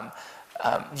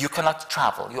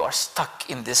travel. You are stuck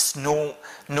in this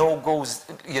no-go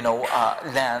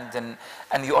land,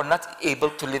 and you are not able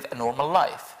to live a normal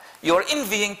life. You are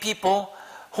envying people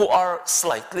who are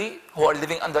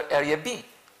living under Area B,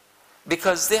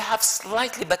 because they have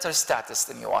slightly better status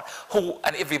than you are.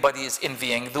 And everybody is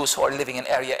envying those who are living in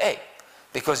Area A,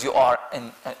 because you are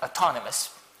an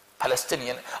autonomous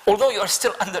Palestinian, although you are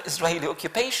still under Israeli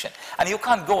occupation, and you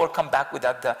can't go or come back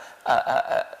without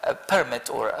a permit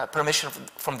or a permission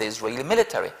from the Israeli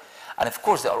military. And of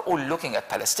course, they are all looking at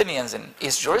Palestinians in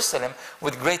East Jerusalem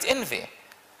with great envy.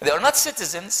 They are not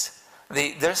citizens.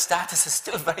 Their status is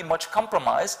still very much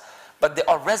compromised, but they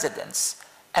are residents,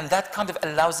 and that kind of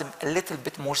allows them a little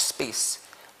bit more space,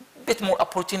 a bit more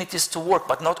opportunities to work,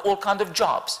 but not all kind of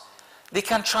jobs. They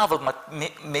can travel, but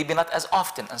maybe not as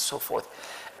often, and so forth.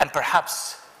 And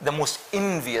perhaps the most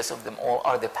envious of them all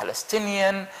are the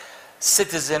Palestinian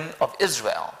citizen of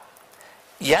Israel.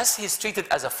 Yes, he is treated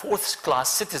as a fourth-class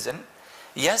citizen.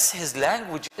 Yes, his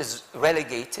language is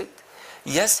relegated.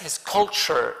 Yes, his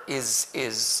culture is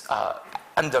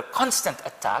under constant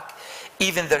attack.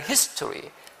 Even their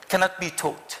history cannot be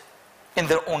taught in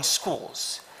their own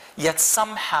schools. Yet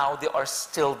somehow they are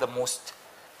still the most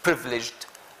privileged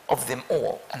of them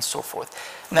all, and so forth.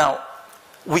 Now,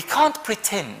 we can't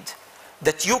pretend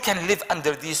that you can live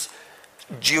under these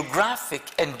geographic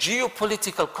and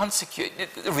geopolitical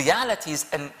realities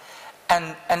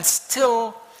and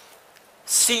still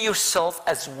see yourself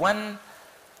as one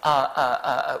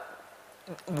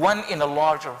in a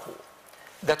larger whole,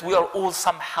 that we are all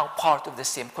somehow part of the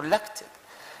same collective.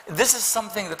 This is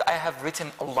something that I have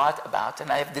written a lot about,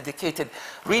 and I have dedicated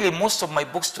really most of my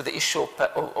books to the issue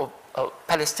of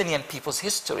Palestinian people's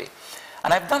history.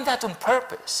 And I've done that on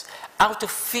purpose, out of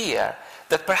fear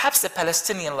that perhaps the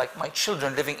Palestinian, like my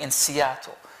children living in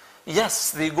Seattle,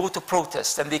 Yes, they go to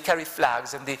protest and they carry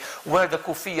flags and they wear the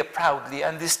kufiya proudly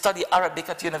and they study Arabic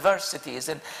at universities,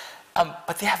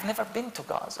 but they have never been to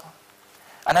Gaza.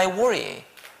 And I worry,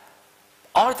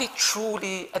 are they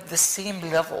truly at the same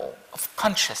level of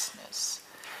consciousness?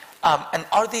 And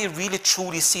are they really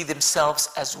truly see themselves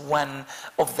as one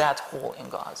of that whole in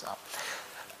Gaza?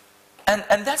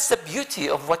 And that's the beauty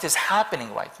of what is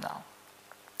happening right now.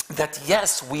 That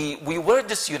yes, we were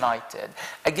disunited,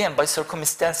 again, by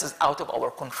circumstances out of our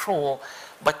control,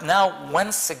 but now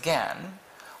once again,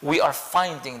 we are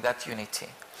finding that unity.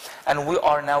 And we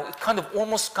are now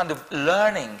almost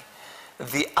learning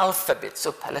the alphabets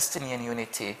of Palestinian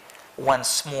unity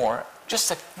once more.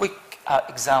 Just a quick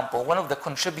example. One of the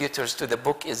contributors to the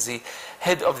book is the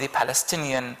head of the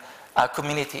Palestinian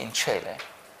community in Chile,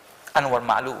 Anwar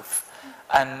Malouf.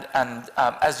 And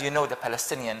as you know, the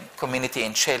Palestinian community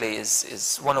in Chile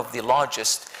is one of the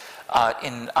largest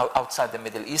outside the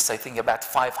Middle East. I think about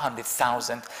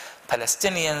 500,000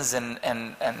 Palestinians.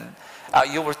 And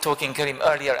you were talking, Karim,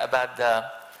 earlier about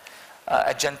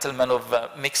a gentleman of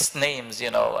mixed names, you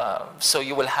know. So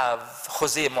you will have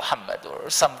Jose Muhammad or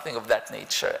something of that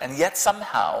nature. And yet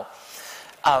somehow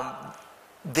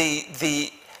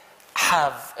they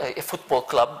have a football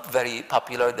club, very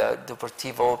popular, the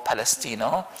Deportivo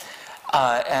Palestino,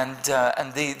 and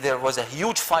there was a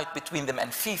huge fight between them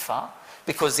and FIFA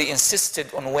because they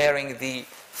insisted on wearing the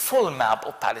full map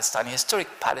of Palestine, historic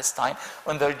Palestine,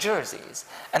 on their jerseys,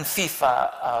 and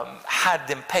FIFA had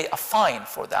them pay a fine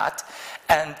for that.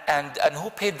 And who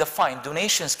paid the fine?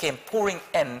 Donations came pouring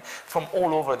in from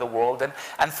all over the world,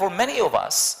 and for many of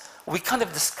us, we kind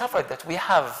of discovered that we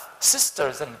have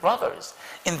sisters and brothers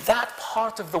in that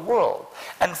part of the world.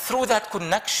 And through that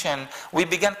connection, we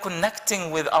began connecting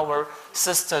with our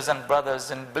sisters and brothers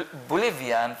in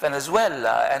Bolivia and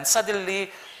Venezuela. And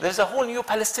suddenly, there's a whole new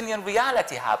Palestinian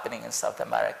reality happening in South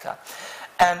America.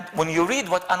 And when you read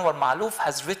what Anwar Malouf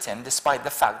has written, despite the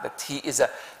fact that he is a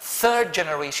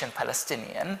third-generation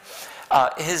Palestinian,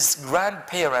 his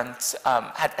grandparents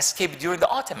had escaped during the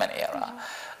Ottoman era.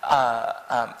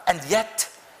 And yet,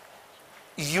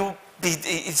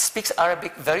 he speaks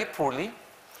Arabic very poorly.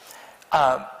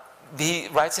 He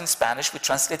writes in Spanish. We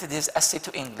translated his essay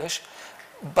to English.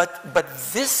 But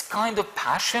this kind of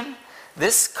passion,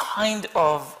 this kind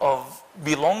of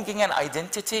belonging and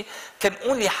identity can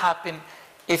only happen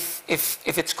if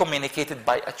it's communicated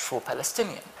by a true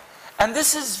Palestinian. And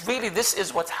this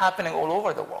is what's happening all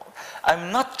over the world.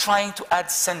 I'm not trying to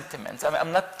add sentiment.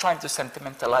 I'm not trying to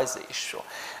sentimentalize the issue.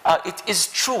 It is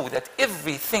true that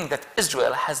everything that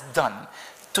Israel has done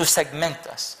to segment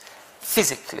us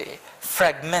physically,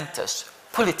 fragment us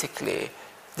politically,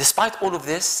 despite all of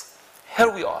this,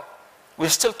 here we are. We're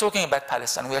still talking about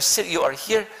Palestine. You are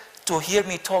here to hear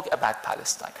me talk about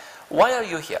Palestine. Why are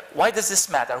you here? Why does this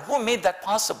matter? Who made that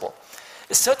possible?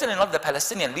 It's certainly not the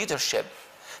Palestinian leadership.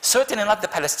 Certainly not the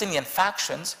Palestinian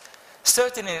factions,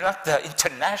 certainly not the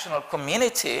international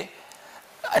community,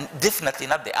 and definitely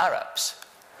not the Arabs.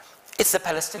 It's the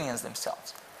Palestinians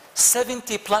themselves.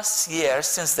 70 plus years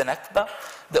since the Nakba,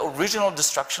 the original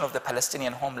destruction of the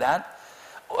Palestinian homeland,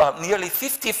 nearly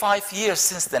 55 years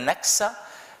since the Naksa,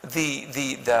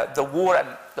 the war and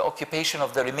the occupation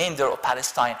of the remainder of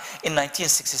Palestine in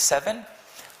 1967,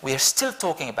 we are still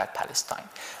talking about Palestine.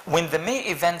 When the May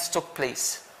events took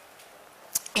place,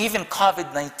 even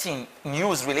COVID-19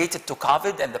 news related to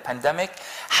COVID and the pandemic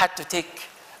had to take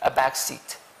a back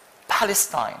seat.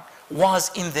 Palestine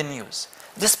was in the news,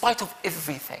 despite of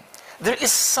everything. There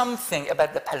is something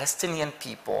about the Palestinian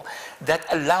people that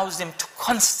allows them to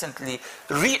constantly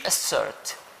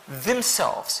reassert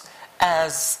themselves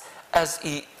as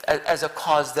a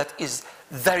cause that is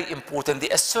very important. They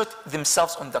assert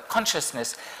themselves on the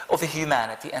consciousness of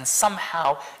humanity, and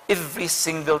somehow every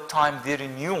single time they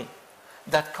renew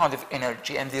that kind of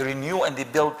energy, and they renew and they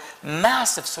build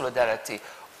massive solidarity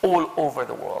all over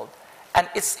the world. And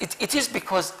it is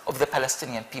because of the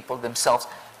Palestinian people themselves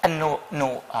and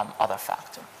no other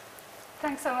factor.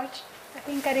 Thanks so much. I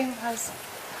think Karim has...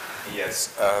 Yes,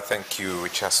 thank you,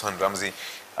 Itxaso and Ramzy.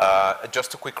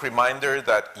 Just a quick reminder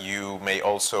that you may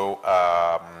also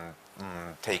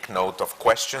take note of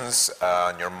questions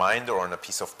on your mind or on a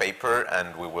piece of paper,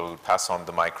 and we will pass on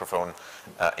the microphone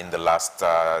in the last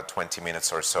 20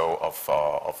 minutes or so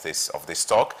of this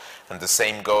talk. And the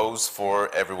same goes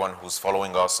for everyone who's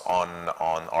following us on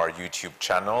our YouTube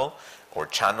channel or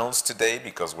channels today,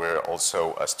 because we're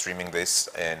also streaming this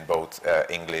in both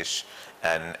English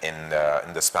and in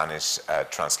the Spanish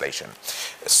translation.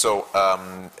 So,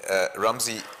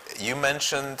 Ramzy, you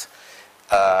mentioned,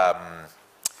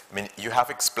 I mean, you have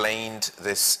explained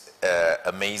this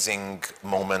amazing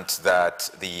moment that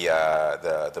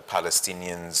the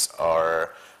Palestinians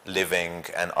are living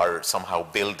and are somehow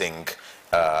building,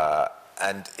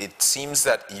 and it seems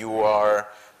that you are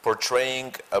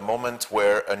portraying a moment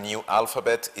where a new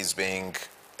alphabet is being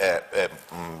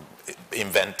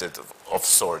invented of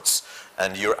sorts,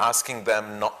 and you're asking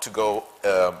them not to go,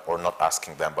 or not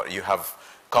asking them, but you have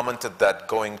commented that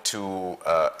going to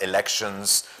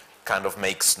elections kind of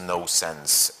makes no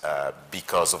sense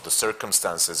because of the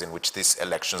circumstances in which these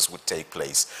elections would take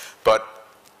place. But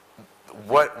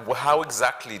how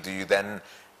exactly do you then,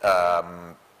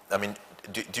 I mean,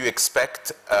 do you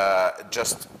expect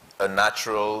just a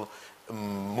natural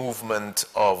movement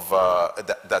of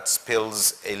that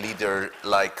spills a leader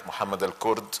like Muhammad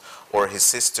al-Kurd or his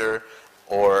sister?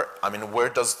 Or, I mean, where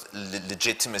does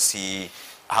legitimacy,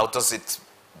 how does it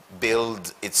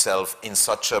build itself in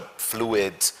such a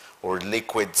fluid or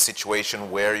liquid situation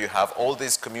where you have all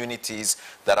these communities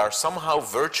that are somehow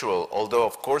virtual, although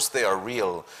of course they are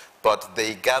real, but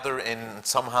they gather in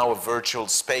somehow a virtual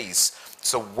space?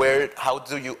 So how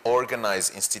do you organize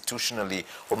institutionally,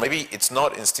 or maybe it's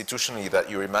not institutionally that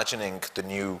you're imagining the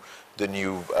new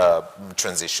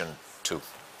transition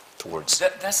towards?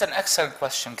 That's an excellent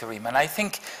question, Karim, and I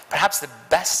think perhaps the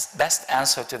best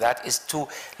answer to that is to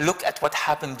look at what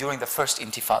happened during the first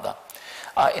Intifada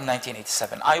in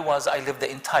 1987. I lived the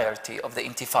entirety of the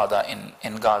Intifada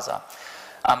in Gaza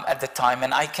at the time,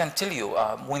 and I can tell you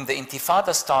when the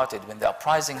Intifada started, when the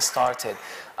uprising started,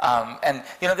 and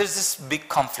you know, there's this big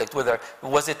conflict whether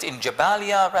was it in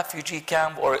Jabalia refugee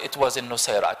camp or it was in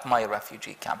Nusayrat, my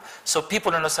refugee camp. So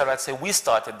people in Nusayrat say we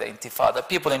started the Intifada.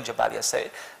 People in Jabalia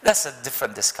say that's a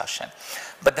different discussion.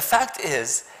 But the fact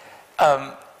is,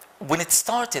 when it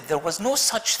started, there was no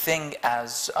such thing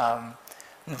as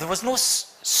there was no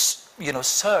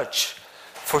search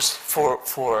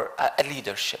for a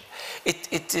leadership.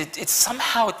 It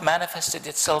somehow manifested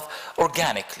itself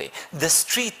organically. The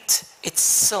street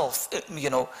itself,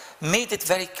 made it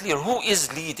very clear who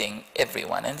is leading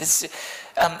everyone, and this,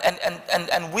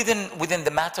 and within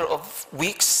the matter of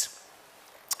weeks,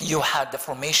 you had the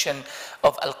formation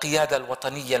of Al-Qiyada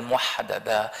Al-Wataniyya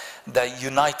Al-Muwahhada, the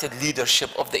united leadership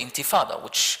of the Intifada,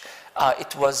 which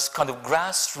it was kind of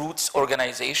grassroots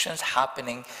organizations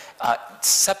happening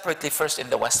separately, first in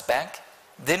the West Bank,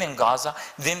 then in Gaza,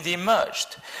 then they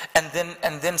emerged. And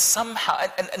then somehow,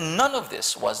 and none of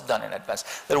this was done in advance.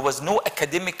 There was no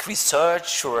academic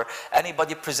research or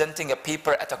anybody presenting a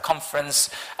paper at a conference.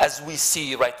 As we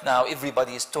see right now,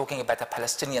 everybody is talking about a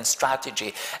Palestinian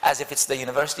strategy as if it's the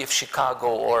University of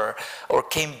Chicago or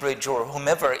Cambridge or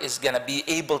whomever is going to be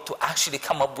able to actually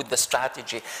come up with the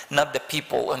strategy, not the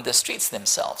people on the streets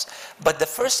themselves. But the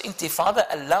first Intifada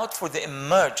allowed for the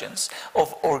emergence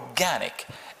of organic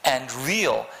and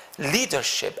real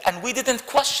leadership, and we didn't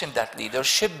question that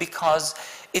leadership because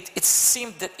it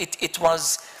seemed that it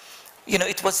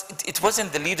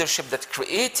wasn't the leadership that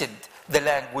created the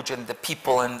language and the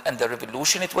people and the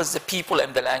revolution. It was the people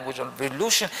and the language and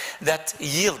revolution that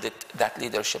yielded that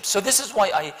leadership. So this is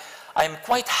why I'm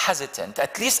quite hesitant,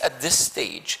 at least at this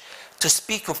stage, to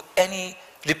speak of any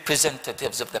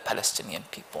representatives of the Palestinian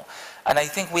people. And I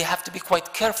think we have to be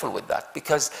quite careful with that,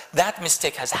 because that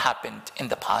mistake has happened in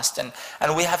the past, and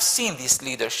we have seen these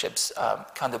leaderships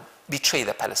kind of betray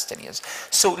the Palestinians.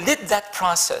 So let that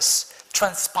process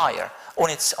transpire on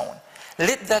its own.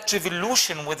 Let that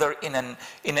revolution, whether in a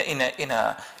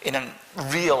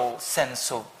real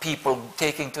sense of people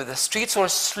taking to the streets, or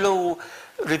slow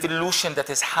revolution that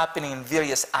is happening in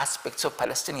various aspects of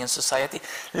Palestinian society,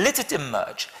 let it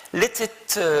emerge. Let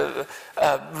it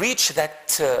reach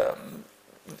that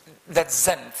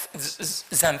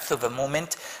zenith of a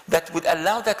moment that would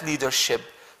allow that leadership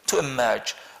to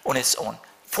emerge on its own.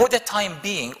 For the time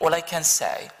being, all I can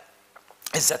say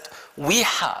is that we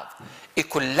have a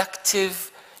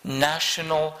collective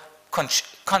national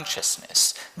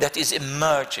consciousness that is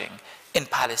emerging in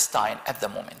Palestine at the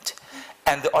moment.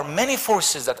 And there are many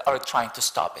forces that are trying to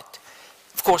stop it.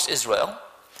 Of course, Israel,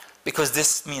 because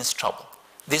this means trouble.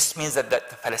 This means that the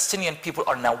Palestinian people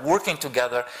are now working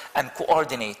together and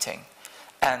coordinating.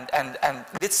 And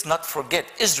let's not forget,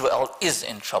 Israel is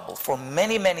in trouble. For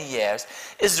many, many years,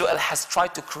 Israel has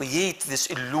tried to create this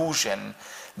illusion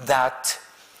that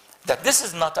this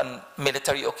is not a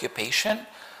military occupation.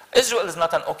 Israel is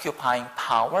not an occupying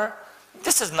power.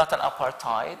 This is not an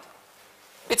apartheid.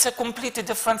 It's a completely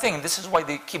different thing. This is why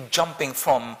they keep jumping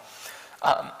from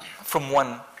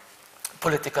one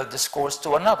political discourse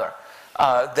to another.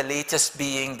 The latest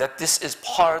being that this is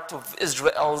part of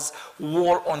Israel's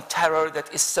war on terror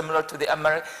that is similar to the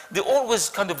American. They always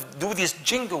kind of do these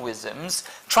jingoisms,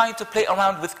 trying to play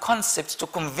around with concepts to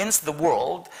convince the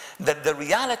world that the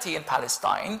reality in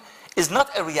Palestine is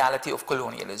not a reality of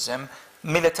colonialism,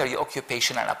 military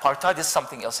occupation and apartheid is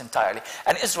something else entirely.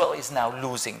 And Israel is now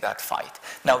losing that fight.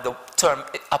 Now the term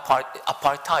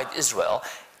apartheid Israel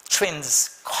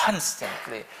trends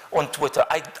constantly on Twitter.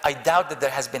 I doubt that there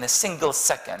has been a single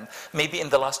second, maybe in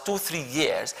the last 2-3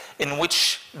 years, in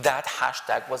which that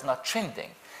hashtag was not trending.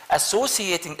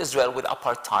 Associating Israel with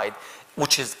apartheid,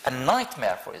 which is a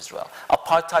nightmare for Israel.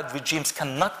 Apartheid regimes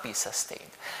cannot be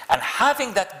sustained. And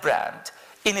having that brand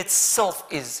in itself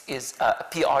is a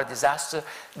PR disaster,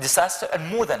 and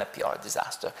more than a PR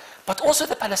disaster. But also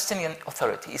the Palestinian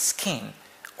Authority is keen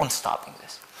on stopping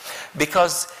this.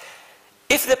 Because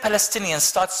if the Palestinians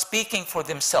start speaking for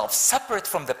themselves, separate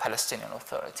from the Palestinian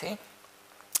Authority,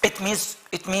 it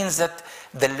means that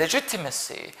the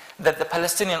legitimacy that the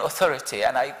Palestinian Authority,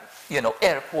 and I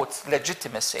air quotes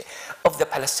legitimacy of the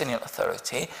Palestinian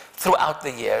Authority throughout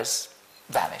the years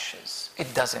vanishes.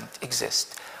 It doesn't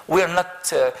exist. We are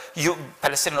not,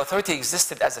 Palestinian Authority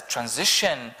existed as a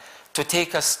transition to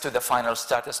take us to the final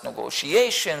status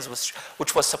negotiations,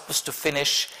 which was supposed to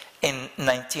finish in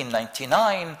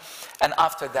 1999, and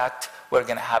after that we're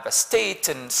going to have a state,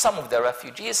 and some of the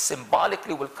refugees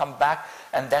symbolically will come back,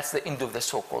 and that's the end of the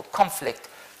so-called conflict.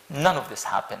 None of this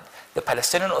happened. The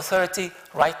Palestinian Authority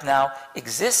right now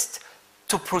exists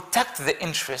to protect the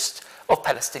interest of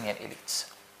Palestinian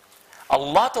elites. A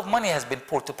lot of money has been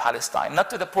poured to Palestine, not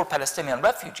to the poor Palestinian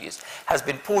refugees, has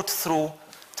been poured through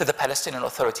to the Palestinian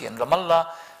Authority in Ramallah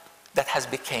that has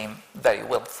become very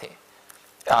wealthy.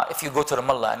 If you go to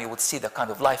Ramallah and you would see the kind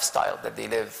of lifestyle that they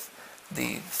live,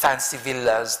 the fancy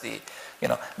villas, they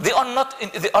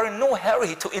are in no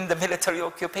hurry to end the military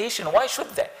occupation. Why should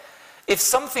they? If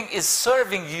something is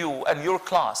serving you and your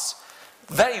class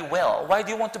very well, why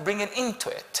do you want to bring it into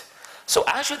it? So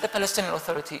actually the Palestinian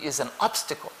Authority is an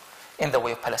obstacle in the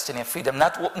way of Palestinian freedom.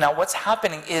 Now what's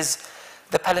happening is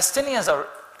the Palestinians are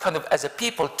kind of, as a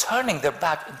people, turning their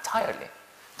back entirely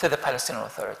to the Palestinian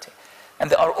Authority. And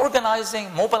they are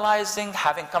organizing, mobilizing,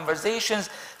 having conversations,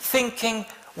 thinking,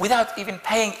 without even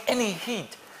paying any heed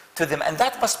to them. And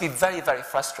that must be very, very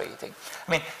frustrating.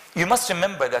 I mean, you must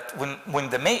remember that when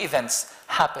the May events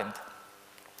happened,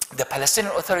 the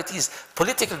Palestinian Authority's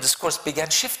political discourse began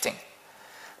shifting.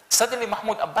 Suddenly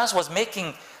Mahmoud Abbas was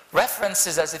making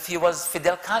references as if he was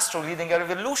Fidel Castro leading a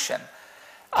revolution.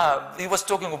 He was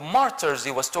talking of martyrs,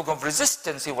 he was talking of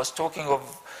resistance, he was talking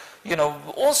of,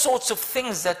 all sorts of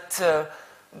things that,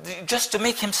 just to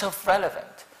make himself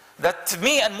relevant. That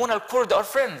me and Mona al-Kurd are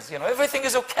friends, everything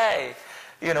is okay.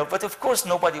 But of course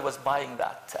nobody was buying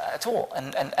that at all,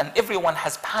 and everyone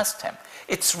has passed him.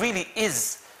 It really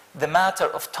is the matter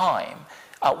of time.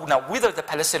 Now, whether the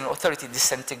Palestinian Authority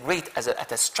disintegrate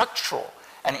at a structural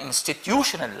and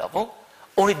institutional level,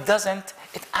 or it doesn't,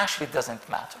 it actually doesn't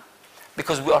matter.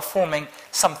 Because we are forming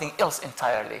something else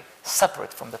entirely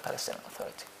separate from the Palestinian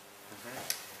Authority.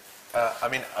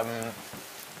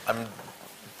 I'm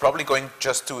probably going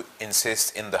just to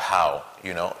insist in the how,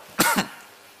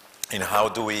 in how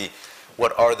do we,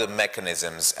 what are the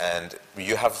mechanisms, and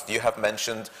you have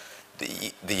mentioned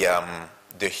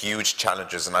the huge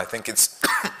challenges, and I think it's,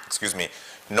 excuse me,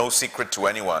 no secret to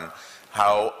anyone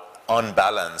how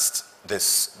unbalanced the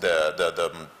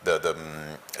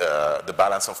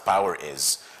balance of power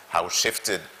is, how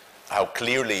shifted, how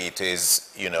clearly it is,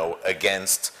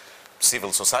 against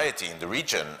civil society in the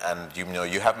region. And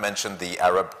you have mentioned the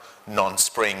Arab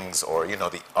non-springs, or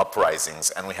the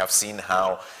uprisings, and we have seen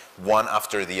how one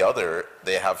after the other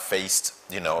they have faced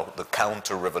the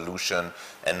counter-revolution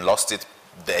and lost it.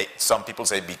 Some people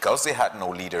say because they had no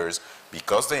leaders,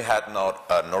 because they had not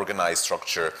an organized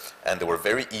structure, and they were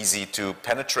very easy to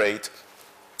penetrate.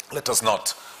 Let us not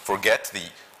forget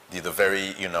the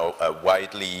very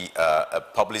widely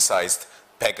publicized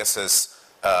Pegasus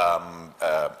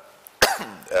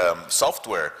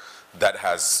software that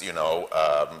has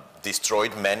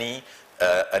destroyed many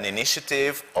an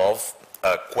initiative of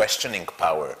questioning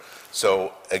power.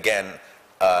 So again,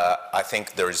 I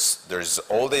think there's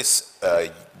all this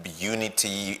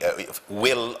unity,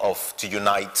 will to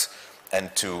unite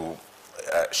and to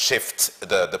shift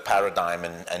the paradigm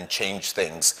and change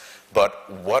things. But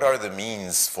what are the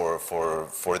means for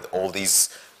all these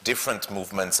different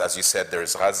movements. As you said,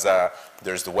 there's Gaza,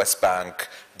 there's the West Bank,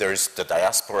 there's the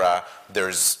diaspora,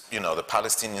 there's, you know, the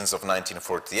Palestinians of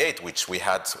 1948, which we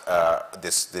had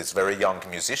this very young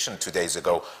musician 2 days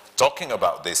ago talking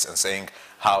about this and saying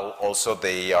how also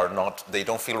they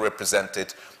don't feel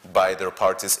represented by their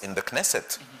parties in the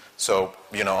Knesset. So,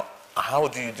 you know, how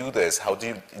do you do this? How do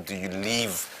you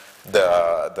leave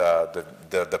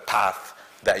the path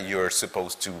that you're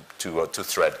supposed to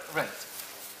thread? Right.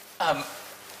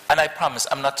 And I promise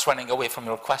I'm not running away from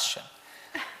your question.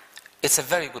 It's a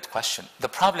very good question. The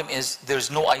problem is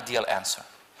there's no ideal answer.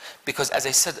 Because as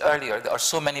I said earlier, there are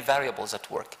so many variables at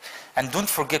work. And don't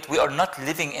forget, we are not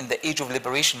living in the age of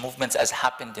liberation movements as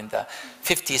happened in the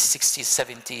 50s, 60s,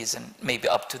 70s, and maybe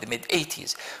up to the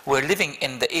mid-80s. We're living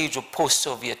in the age of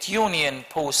post-Soviet Union,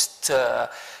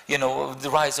 you know, the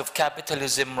rise of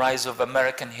capitalism, rise of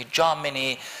American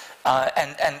hegemony,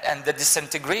 and the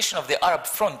disintegration of the Arab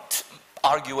front.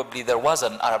 Arguably, there was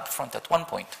an Arab front at one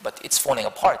point, but it's falling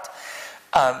apart.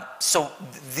 So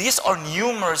these are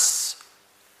numerous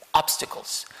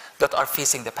obstacles that are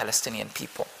facing the Palestinian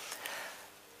people.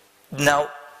 Now,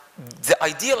 the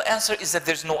ideal answer is that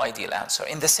there's no ideal answer,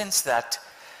 in the sense that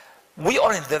we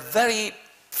are in the very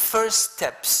first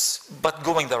steps, but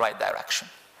going the right direction.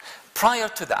 Prior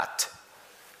to that,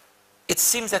 it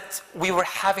seems that we were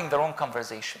having the wrong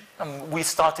conversation. We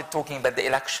started talking about the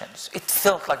elections. It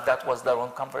felt like that was the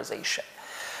wrong conversation.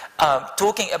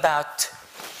 Talking about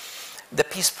the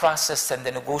peace process and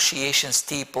the negotiations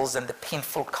tables and the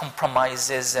painful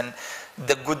compromises and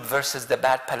the good versus the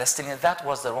bad Palestinians, that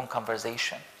was the wrong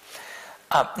conversation.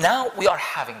 Now we are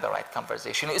having the right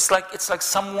conversation. It's like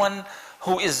someone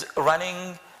who is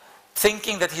running,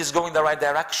 thinking that he's going the right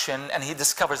direction, and he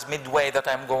discovers midway that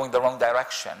I'm going the wrong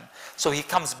direction. So he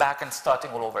comes back and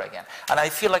starting all over again. And I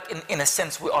feel like in a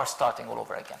sense we are starting all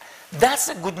over again. That's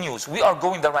the good news. We are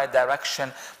going the right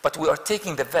direction, but we are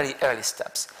taking the very early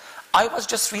steps. I was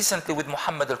just recently with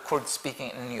Muhammad al-Kurd speaking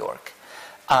in New York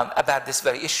about this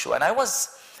very issue. And I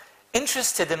was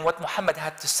interested in what Muhammad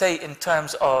had to say in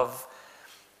terms of,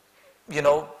 you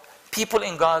know, people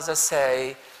in Gaza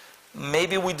say,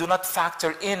 maybe we do not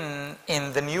factor in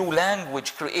the new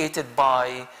language created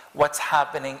by what's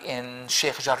happening in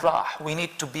Sheikh Jarrah. We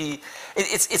need to be,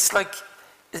 it's like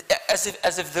as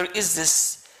if there is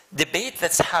this debate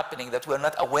that's happening that we're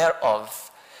not aware of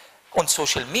on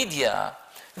social media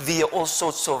via all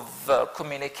sorts of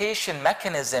communication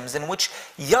mechanisms in which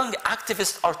young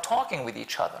activists are talking with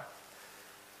each other,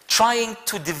 trying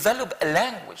to develop a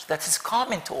language that is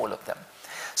common to all of them.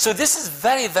 So this is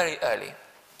very, very early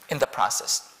in the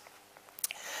process.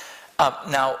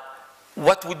 Now,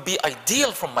 what would be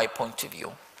ideal from my point of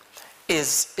view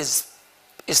is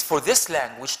for this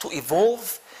language to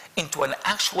evolve into an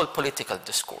actual political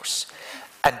discourse.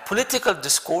 And political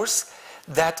discourse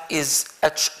that is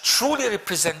truly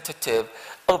representative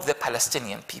of the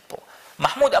Palestinian people.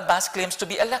 Mahmoud Abbas claims to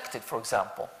be elected, for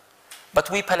example. But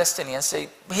we Palestinians say,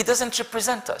 he doesn't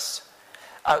represent us.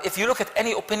 If you look at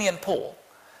any opinion poll,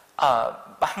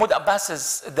 Mahmoud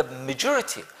Abbas, the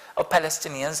majority of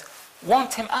Palestinians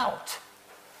want him out.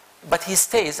 But he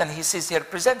stays and he says he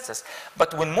represents us.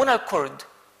 But when Mun al-Kurd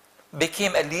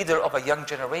became a leader of a young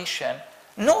generation,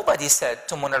 nobody said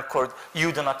to Mun al-Kurd,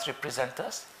 you do not represent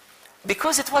us.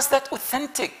 Because it was that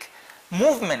authentic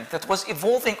movement that was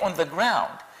evolving on the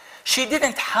ground. She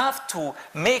didn't have to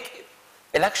make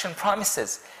election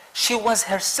promises. She was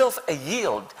herself a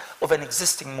yield of an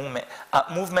existing movement.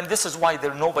 This is why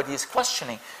nobody is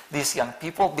questioning these young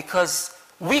people, because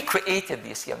we created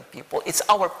these young people. It's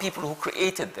our people who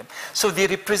created them. So they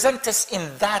represent us in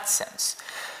that sense.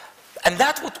 And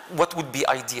what would be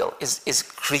ideal is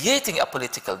creating a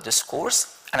political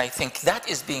discourse. And I think that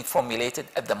is being formulated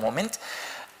at the moment.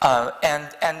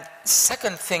 And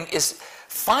second thing is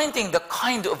finding the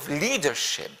kind of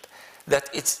leadership that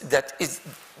is,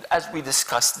 as we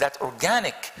discussed, that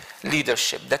organic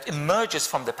leadership that emerges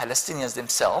from the Palestinians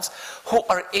themselves, who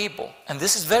are able, and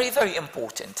this is very, very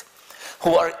important,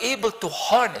 who are able to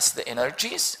harness the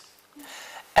energies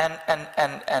and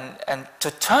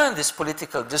to turn this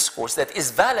political discourse that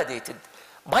is validated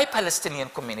by Palestinian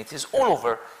communities all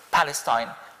over Palestine,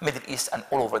 Middle East, and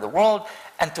all over the world,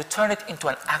 and to turn it into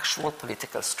an actual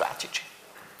political strategy.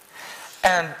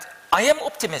 And I am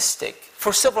optimistic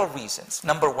for several reasons.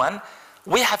 Number one,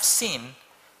 we have seen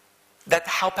that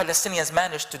how Palestinians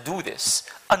managed to do this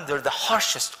under the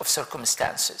harshest of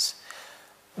circumstances.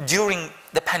 During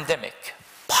the pandemic,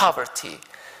 poverty,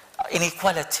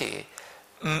 inequality,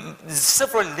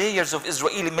 several layers of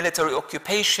Israeli military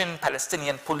occupation,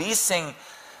 Palestinian policing,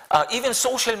 Even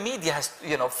social media has,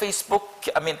 Facebook,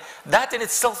 I mean, that in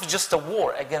itself is just a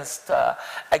war against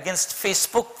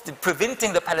Facebook,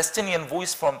 preventing the Palestinian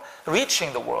voice from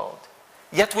reaching the world.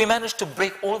 Yet we managed to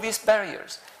break all these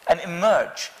barriers and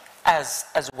emerge as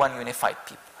one unified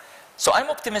people. So I'm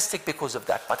optimistic because of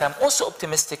that, but I'm also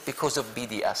optimistic because of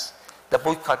BDS, the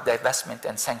Boycott, Divestment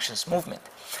and Sanctions movement.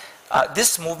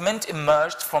 This movement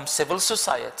emerged from civil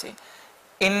society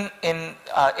in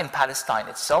Palestine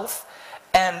itself,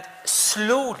 and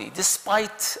slowly,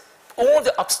 despite all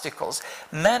the obstacles,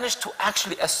 managed to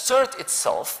actually assert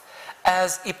itself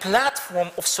as a platform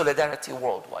of solidarity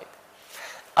worldwide.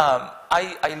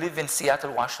 I live in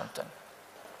Seattle, Washington.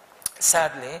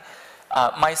 Sadly,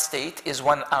 my state is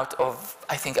one out of,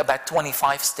 I think, about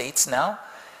 25 states now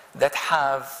that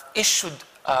have issued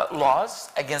laws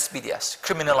against BDS,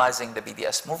 criminalizing the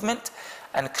BDS movement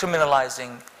and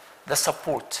criminalizing the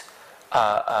support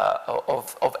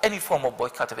of any form of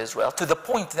boycott of Israel, to the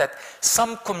point that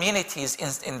some communities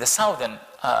in the southern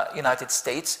United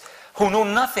States who know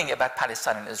nothing about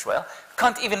Palestine and Israel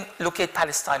can't even locate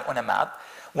Palestine on a map.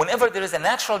 Whenever there is a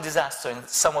natural disaster in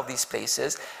some of these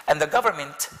places and the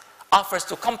government offers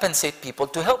to compensate people,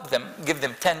 to help them, give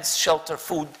them tents, shelter,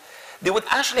 food, they would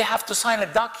actually have to sign a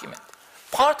document.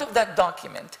 Part of that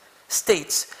document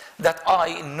states that I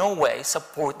in no way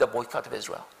support the boycott of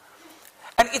Israel.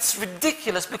 And it's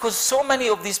ridiculous because so many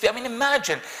of these people, I mean,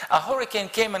 imagine a hurricane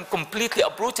came and completely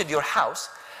uprooted your house,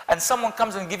 and someone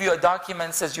comes and gives you a document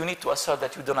and says you need to assert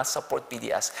that you do not support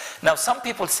BDS. Now, some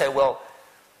people say, well,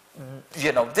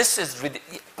 this is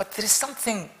ridiculous, but there is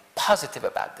something positive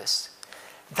about this,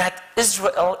 that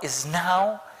Israel is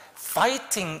now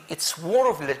fighting its war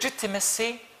of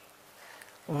legitimacy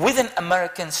within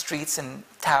American streets and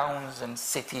towns and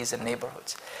cities and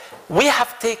neighborhoods. We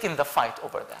have taken the fight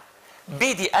over that.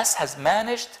 BDS has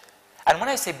managed, and when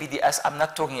I say BDS, I'm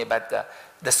not talking about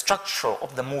the structure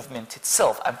of the movement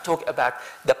itself. I'm talking about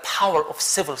the power of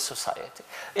civil society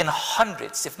in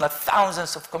hundreds, if not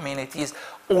thousands of communities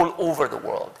all over the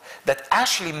world that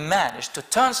actually managed to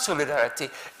turn solidarity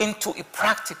into a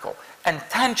practical and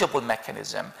tangible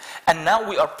mechanism. And now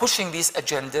we are pushing these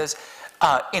agendas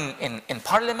in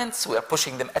parliaments, we are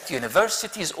pushing them at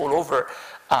universities all over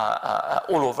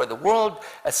the world,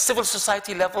 at civil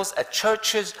society levels, at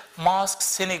churches, mosques,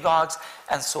 synagogues,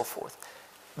 and so forth.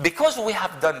 Because we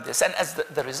have done this, and as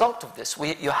the result of this,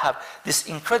 you have this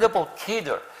incredible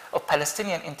cadre of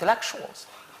Palestinian intellectuals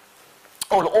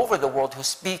all over the world who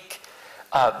speak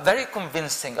very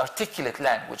convincing, articulate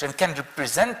language and can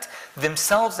represent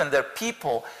themselves and their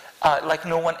people like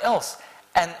no one else.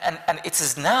 And it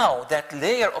is now that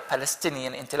layer of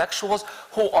Palestinian intellectuals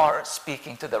who are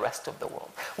speaking to the rest of the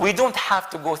world. We don't have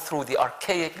to go through the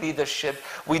archaic leadership.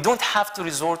 We don't have to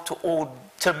resort to old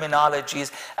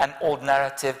terminologies and old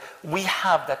narrative. We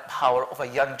have that power of a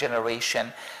young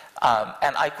generation.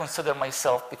 And I consider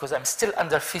myself, because I'm still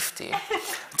under 50,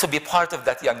 to be part of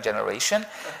that young generation.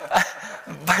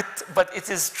 But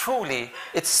it's truly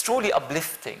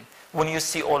uplifting when you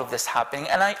see all of this happening.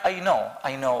 And I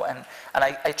know, and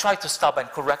I try to stop and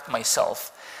correct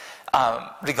myself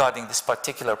regarding this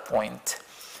particular point.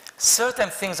 Certain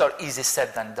things are easy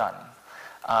said than done.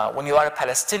 When you are a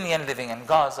Palestinian living in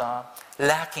Gaza,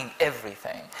 lacking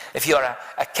everything, if you are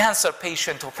a cancer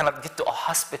patient who cannot get to a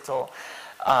hospital,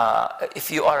 if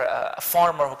you are a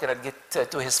farmer who cannot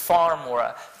get to his farm,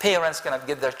 or parents cannot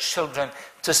get their children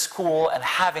to school, and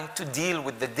having to deal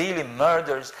with the daily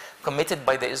murders committed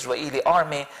by the Israeli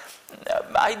army,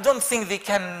 I don't think they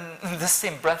can, in the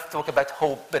same breath, talk about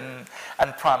hope and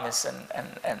promise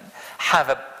and have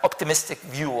an optimistic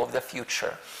view of the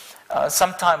future.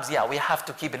 Sometimes, we have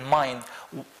to keep in mind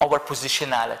our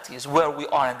positionalities, where we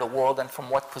are in the world and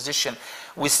from what position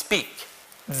we speak.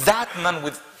 That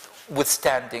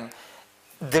notwithstanding,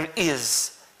 there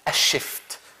is a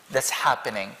shift that's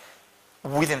happening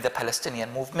within the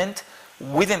Palestinian movement,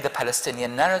 within the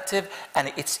Palestinian narrative,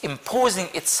 and it's imposing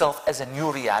itself as a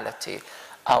new reality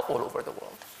all over the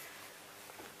world.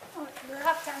 Do we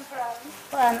have time for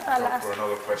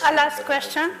a last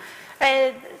question?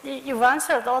 You've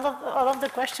answered all of the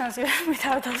questions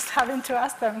without us having to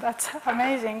ask them. That's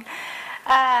amazing.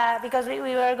 Because we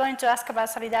were going to ask about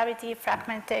solidarity,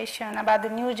 fragmentation, about the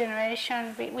new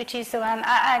generation, which is the one,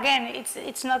 again,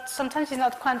 it's not, sometimes it's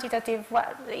not quantitative,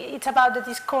 it's about the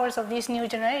discourse of this new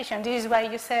generation. This is why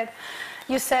you said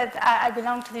I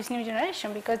belong to this new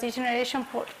generation, because this generation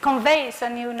conveys a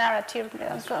new narrative.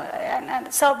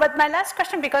 So, but my last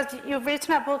question, because you've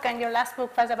written a book, and your last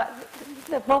book was about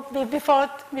the book before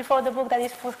the book that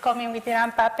is forthcoming with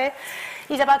Iran Pape,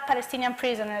 is about Palestinian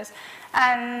prisoners.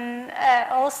 And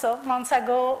also, months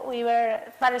ago,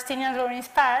 Palestinians were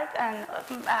inspired, and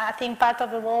I think part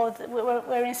of the world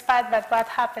were inspired by what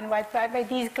happened, by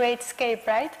this great escape,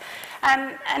 right?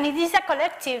 And it is a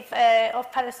collective of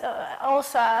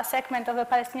also a segment of the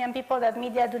Palestinian people that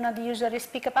media do not usually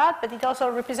speak about, but it's also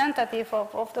representative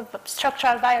of the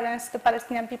structural violence the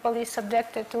Palestinian people is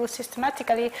subjected to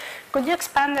systematically. Could you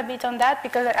expand a bit on that?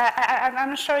 Because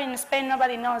I'm sure in Spain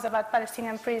nobody knows about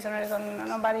Palestinian prisoners, and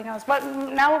nobody knows. But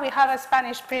now we have a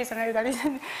Spanish prisoner that is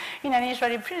in an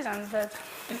Israeli prison. But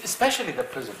especially the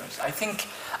prisoners. I think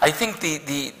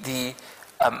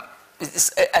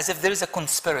it's as if there is a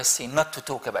conspiracy not to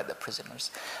talk about the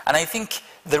prisoners. And I think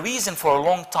the reason for a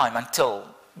long time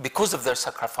because of their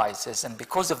sacrifices and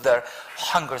because of their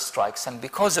hunger strikes and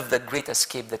because of the great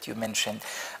escape that you mentioned,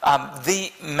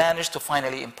 they managed to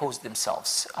finally impose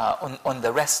themselves on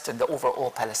the rest and the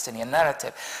overall Palestinian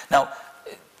narrative. Now,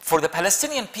 for the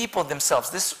Palestinian people themselves,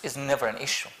 this is never an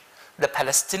issue. The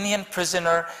Palestinian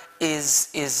prisoner is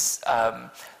the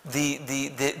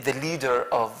leader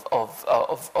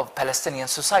of Palestinian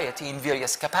society in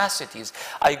various capacities.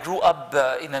 I grew up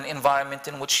in an environment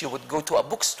in which you would go to a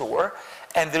bookstore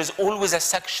and there's always a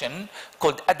section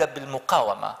called Adab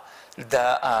al-Muqawama,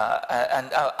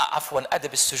 Afwan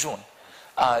Adab al-Sujun,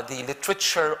 the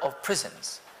literature of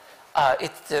prisons.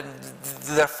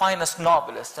 Their finest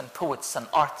novelists and poets and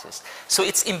artists. So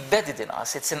it's embedded in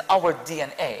us, it's in our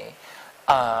DNA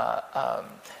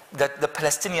that the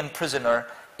Palestinian prisoner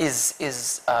is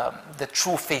the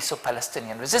true face of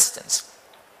Palestinian resistance.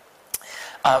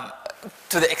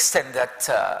 To the extent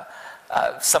that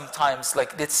sometimes,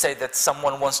 like let's say that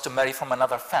someone wants to marry from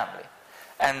another family,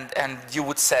 and you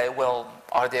would say, well,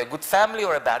 are they a good family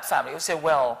or a bad family? You would say,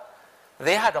 well,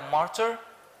 they had a martyr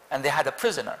and they had a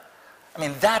prisoner. I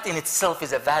mean, that in itself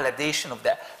is a validation of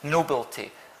the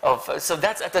nobility of, so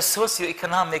that's at the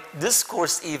socioeconomic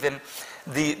discourse even,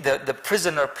 the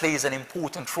prisoner plays an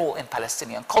important role in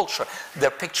Palestinian culture. Their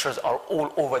pictures are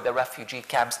all over the refugee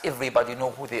camps, everybody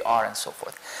knows who they are and so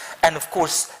forth. And of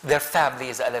course, their family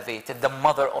is elevated, the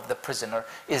mother of the prisoner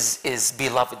is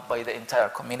beloved by the entire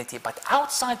community. But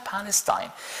outside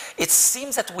Palestine, it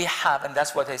seems that we have, and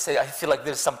that's what I say, I feel like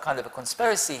there's some kind of a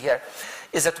conspiracy here,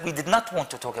 is that we did not want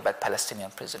to talk about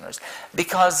Palestinian prisoners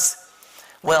because,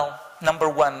 well, number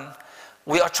one,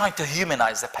 we are trying to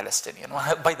humanize the Palestinian.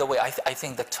 By the way, I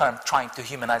think the term trying to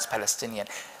humanize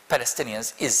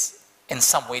Palestinians is in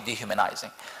some way dehumanizing.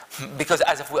 Because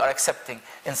as if we are accepting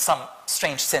in some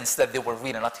strange sense that they were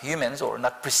really not humans or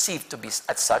not perceived to be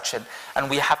as such, and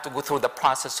we have to go through the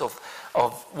process of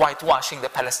whitewashing the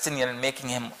Palestinian and making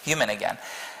him human again.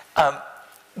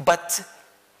 But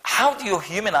how do you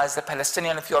humanize the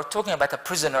Palestinian if you are talking about a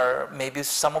prisoner, maybe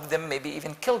some of them maybe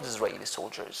even killed Israeli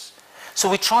soldiers? So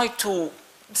we try to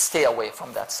stay away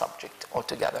from that subject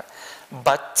altogether.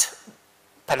 But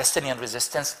Palestinian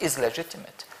resistance is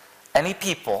legitimate. Any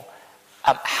people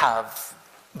have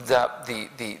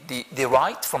the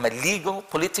right from a legal,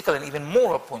 political, and even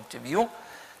moral point of view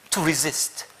to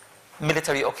resist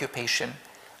military occupation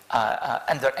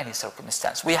under any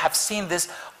circumstance. We have seen this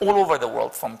all over the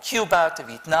world, from Cuba to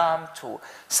Vietnam to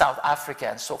South Africa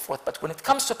and so forth. But when it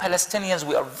comes to Palestinians,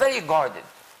 we are very guarded.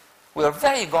 We are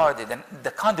very guarded, and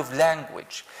the kind of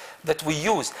language that we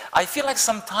use, I feel like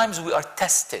sometimes we are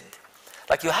tested.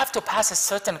 Like you have to pass a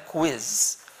certain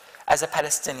quiz as a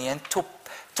Palestinian to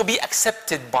be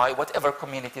accepted by whatever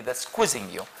community that's quizzing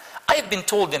you. I have been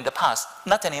told in the past,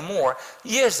 not anymore,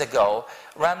 years ago,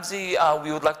 Ramzy,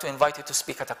 we would like to invite you to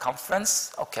speak at a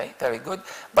conference. Okay, very good.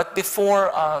 But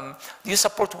before, do you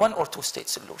support one or two state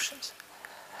solutions?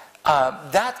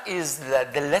 That is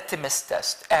the litmus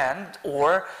test,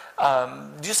 or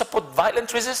do you support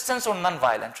violent resistance or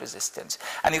non-violent resistance?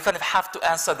 And you kind of have to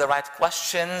answer the right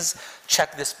questions,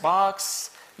 check this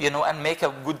box, you know, and make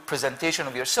a good presentation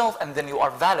of yourself, and then you are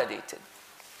validated.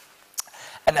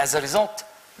 And as a result,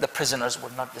 the prisoners were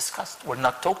not discussed, were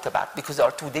not talked about, because they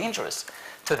are too dangerous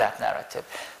to that narrative.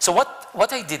 So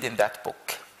what I did in that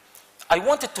book, I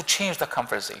wanted to change the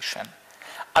conversation.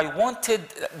 I wanted,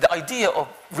 the idea of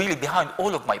really behind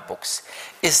all of my books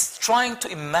is trying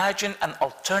to imagine an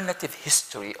alternative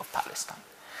history of Palestine.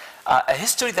 A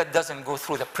history that doesn't go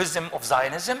through the prism of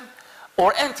Zionism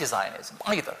or anti-Zionism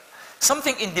either.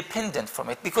 Something independent from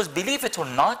it, because believe it or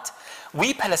not,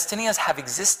 we Palestinians have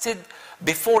existed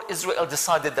before Israel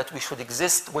decided that we should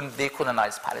exist when they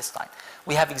colonized Palestine.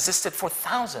 We have existed for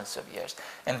thousands of years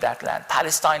in that land.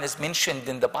 Palestine is mentioned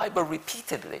in the Bible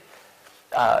repeatedly.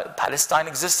 Palestine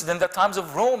existed in the times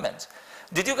of Romans.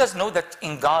 Did you guys know that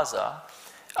in Gaza,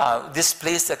 this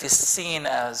place that is seen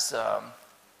as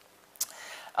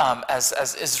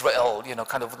as Israel,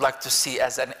 kind of would like to see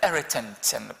as an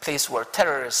irritant and a place where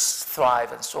terrorists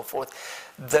thrive and so forth.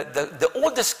 The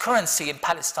oldest currency in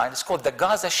Palestine is called the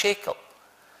Gaza shekel.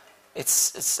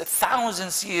 It's a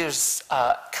thousands years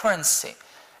currency,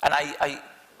 and I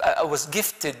was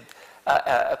gifted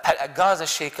a Gaza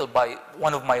shekel by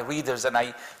one of my readers, and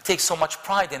I take so much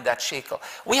pride in that shekel.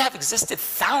 We have existed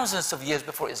thousands of years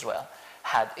before Israel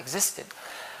had existed.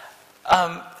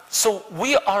 So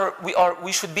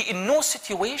we should be in no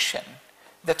situation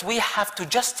that we have to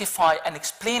justify and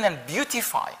explain and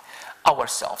beautify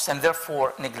ourselves and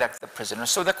therefore neglect the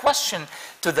prisoners. So the question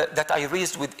that I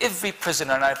raised with every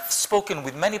prisoner, and I've spoken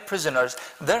with many prisoners,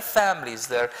 their families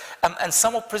there, and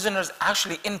some of prisoners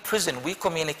actually in prison, we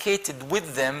communicated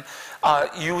with them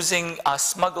using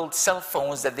smuggled cell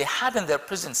phones that they had in their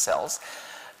prison cells.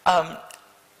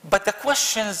 But the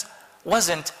questions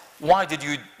wasn't, why did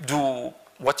you do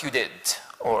what you did,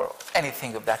 or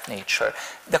anything of that nature.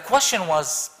 The question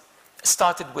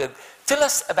started with, tell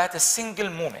us about a single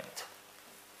moment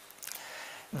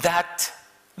that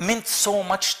meant so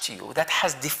much to you, that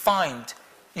has defined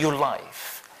your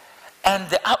life.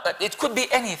 And it could be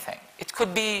anything. It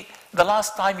could be the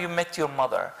last time you met your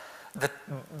mother,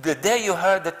 the day you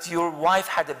heard that your wife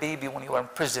had a baby when you were in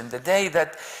prison, the day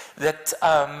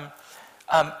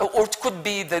or it could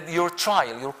be your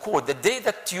trial, your court, the day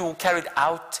that you carried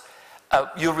out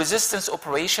your resistance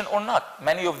operation or not.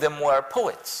 Many of them were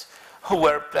poets.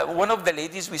 One of the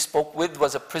ladies we spoke with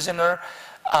was a prisoner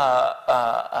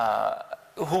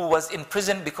who was in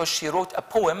prison because she wrote a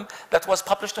poem that was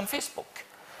published on Facebook.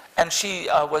 And she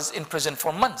was in prison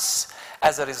for months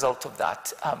as a result of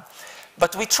that.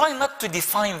 But we try not to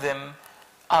define them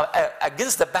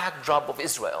against the backdrop of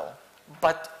Israel,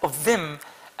 but of them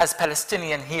as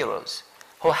Palestinian heroes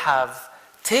who have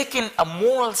taken a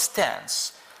moral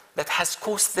stance that has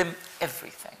cost them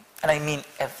everything. And I mean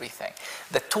everything.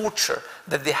 The torture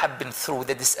that they have been through,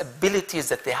 the disabilities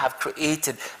that they have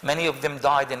created. Many of them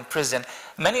died in prison.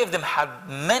 Many of them had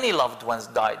many loved ones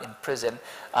died in prison.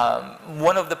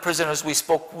 One of the prisoners we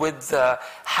spoke with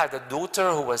had a daughter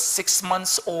who was 6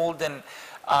 months old, and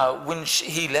when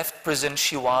he left prison,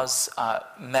 she was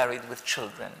married with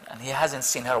children. And he hasn't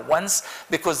seen her once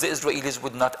because the Israelis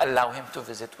would not allow him to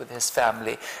visit with his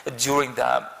family during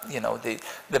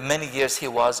the many years he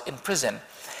was in prison.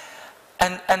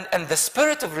 And the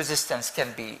spirit of resistance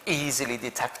can be easily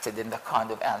detected in the kind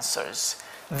of answers.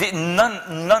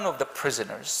 None of the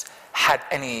prisoners had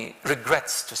any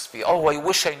regrets to speak. Oh, I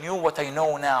wish I knew what I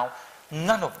know now.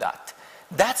 None of that.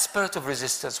 That spirit of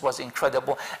resistance was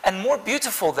incredible. And more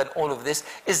beautiful than all of this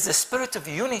is the spirit of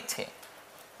unity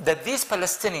that these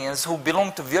Palestinians who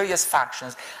belong to various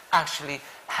factions actually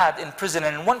had in prison.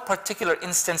 And in one particular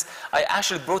instance, I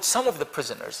actually brought some of the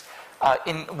prisoners.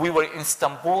 We were in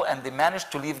Istanbul and they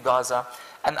managed to leave Gaza,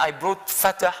 and I brought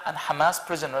Fatah and Hamas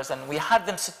prisoners, and we had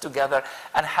them sit together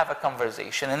and have a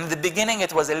conversation. And in the beginning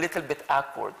it was a little bit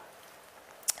awkward,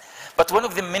 but one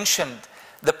of them mentioned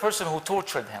the person who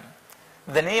tortured him,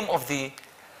 the name of the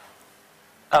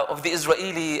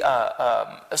Israeli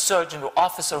surgeon or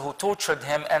officer who tortured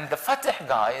him, and the Fatah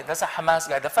guy, that's a Hamas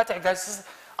guy, the Fatah guy says,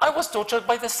 I was tortured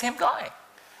by the same guy.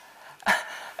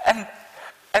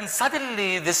 And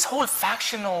suddenly this whole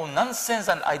factional nonsense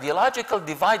and ideological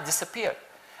divide disappeared.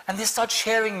 And they start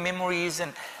sharing memories,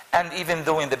 and even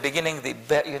though in the beginning they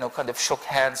kind of shook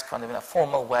hands kind of in a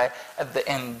formal way, at the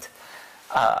end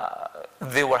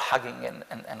they were hugging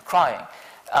and crying.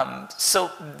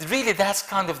 So really that's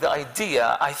kind of the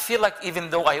idea. I feel like even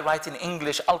though I write in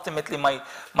English, ultimately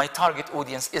my target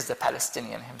audience is the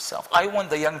Palestinian himself. I want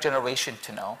the young generation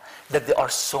to know that there are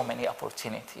so many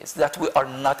opportunities, that we are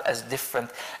not as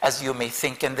different as you may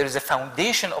think, and there is a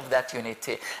foundation of that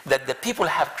unity that the people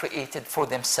have created for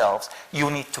themselves. You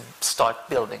need to start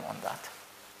building on that.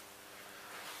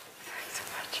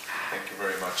 Thank you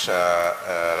very much,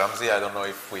 Ramzy. I don't know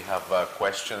if we have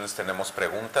questions. Tenemos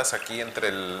preguntas aquí entre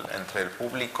el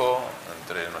público,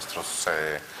 entre nuestros.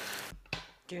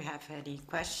 Do you have any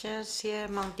questions here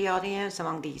among the audience,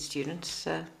 among the students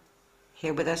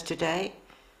here with us today?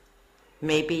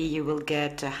 Maybe you will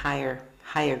get higher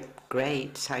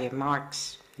grades, higher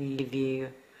marks if you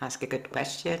ask a good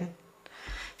question.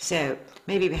 So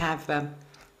maybe we have,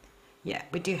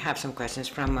 we do have some questions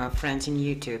from our friends in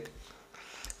YouTube.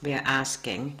 We are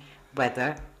asking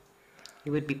whether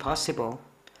it would be possible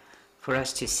for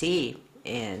us to see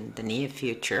in the near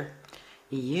future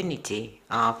a unity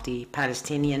of the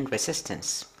Palestinian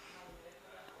resistance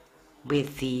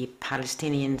with the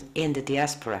Palestinians in the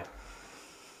diaspora.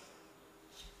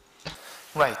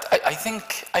 Right. I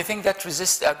think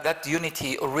that that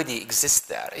unity already exists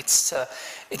there.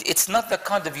 It's not the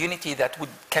kind of unity that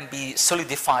can be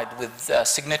solidified with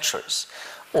signatures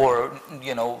or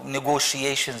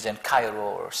negotiations in Cairo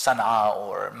or Sana'a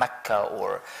or Mecca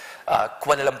or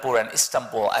Kuala Lumpur and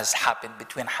Istanbul, as happened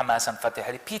between Hamas and Fatah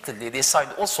repeatedly. They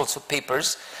signed all sorts of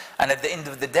papers, and at the end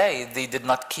of the day, they did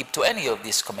not keep to any of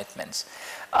these commitments.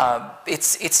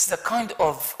 It's the kind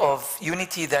of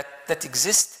unity that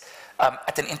exists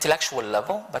at an intellectual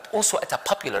level, but also at a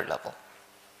popular level.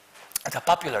 At a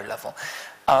popular level.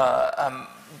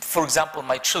 For example,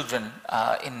 my children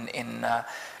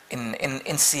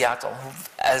in Seattle, who've,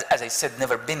 as I said,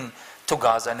 never been to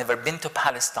Gaza, never been to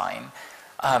Palestine,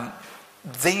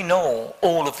 they know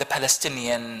all of the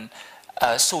Palestinian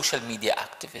social media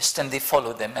activists, and they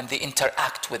follow them and they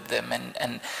interact with them,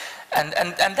 and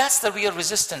that's the real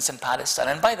resistance in Palestine.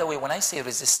 And by the way, when I say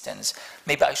resistance,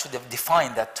 maybe I should have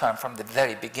defined that term from the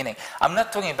very beginning. I'm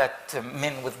not talking about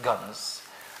men with guns,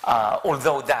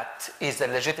 although that is a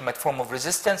legitimate form of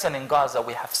resistance, and in Gaza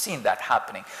we have seen that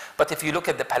happening. But if you look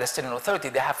at the Palestinian Authority,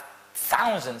 they have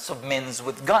thousands of men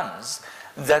with guns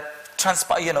that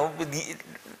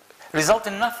result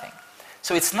in nothing.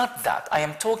 So it's not that. I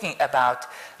am talking about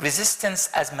resistance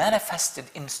as manifested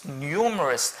in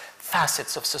numerous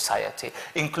facets of society,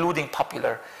 including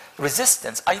popular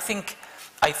resistance. I think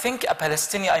I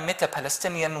met a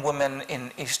Palestinian woman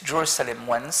in East Jerusalem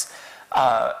once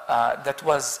that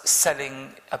was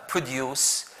selling a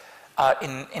produce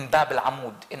in Bab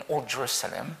al-Amud in Old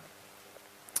Jerusalem.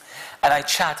 And I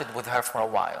chatted with her for a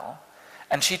while.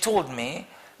 And she told me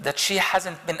that she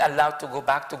hasn't been allowed to go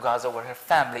back to Gaza, where her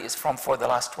family is from, for the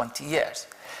last 20 years.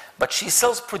 But she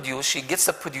sells produce. She gets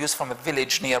the produce from a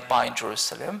village nearby in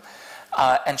Jerusalem,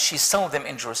 and she sells them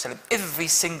in Jerusalem every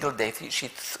single day.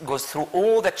 She goes through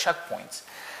all the checkpoints,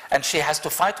 and she has to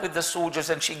fight with the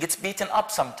soldiers, and she gets beaten up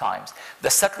sometimes.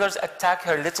 The settlers attack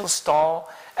her little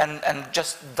stall and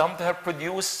just dump her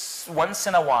produce once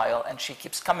in a while, and she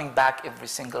keeps coming back every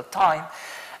single time.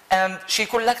 And she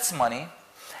collects money,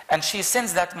 and she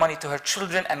sends that money to her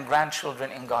children and grandchildren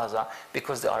in Gaza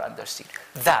because they are under siege.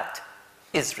 That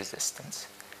is resistance.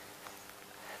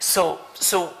 So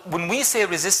when we say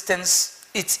resistance,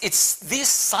 it's these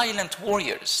silent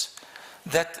warriors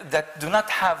that do not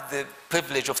have the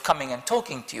privilege of coming and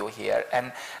talking to you here,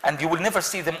 and you will never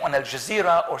see them on Al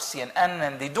Jazeera or CNN,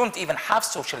 and they don't even have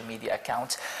social media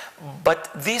accounts.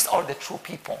 But these are the true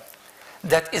people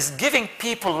that is giving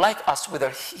people like us, whether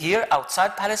here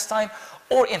outside Palestine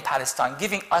or in Palestine,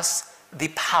 giving us the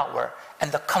power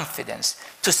and the confidence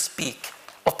to speak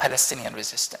of Palestinian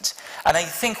resistance. And I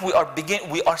think we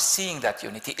are seeing that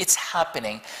unity. It's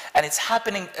happening, and it's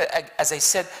happening, as I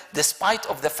said, despite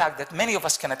of the fact that many of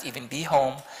us cannot even be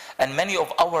home, and many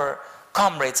of our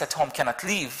comrades at home cannot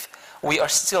leave. We are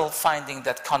still finding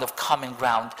that kind of common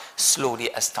ground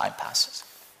slowly as time passes.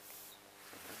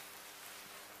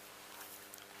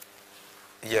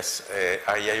 Yes,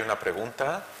 ahí hay una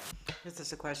pregunta.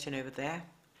 There's a question over there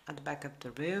at the back of the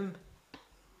room.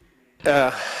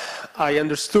 I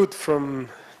understood from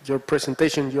your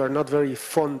presentation you are not very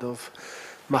fond of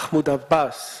Mahmoud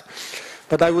Abbas,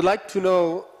 but I would like to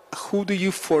know, who do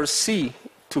you foresee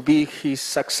to be his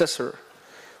successor?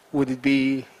 Would it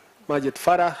be Majed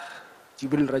Farah,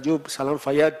 Jibril Rajoub, Salam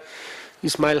Fayyad,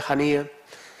 Ismail Haniyeh?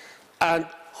 And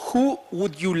who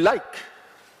would you like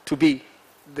to be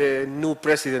the new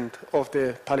president of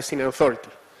the Palestinian Authority?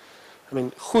 I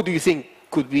mean, who do you think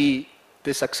could be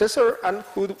the successor, and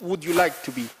who would you like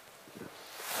to be?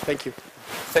 Thank you.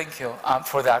 Thank you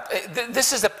for that.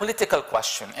 This is a political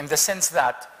question in the sense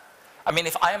that, I mean,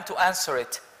 if I am to answer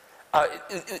it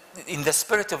in the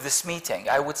spirit of this meeting,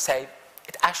 I would say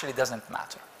it actually doesn't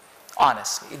matter.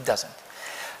 Honestly, it doesn't.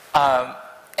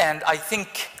 And I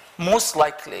think most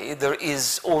likely there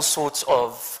is all sorts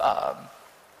of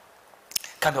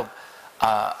kind of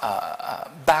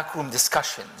backroom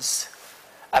discussions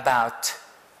about,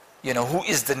 who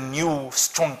is the new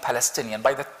strong Palestinian.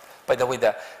 By the way,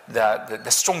 the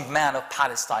strong man of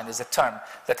Palestine is a term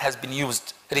that has been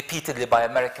used repeatedly by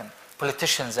American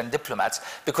politicians and diplomats,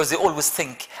 because they always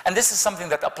think, and this is something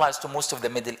that applies to most of the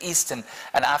Middle East and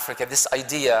Africa, this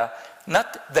idea,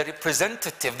 not the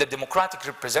representative, the democratic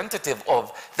representative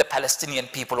of the Palestinian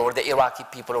people or the Iraqi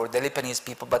people or the Lebanese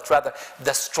people, but rather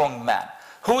the strong man.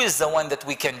 Who is the one that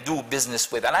we can do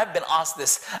business with? And I've been asked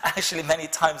this actually many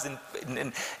times in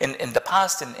the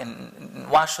past in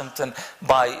Washington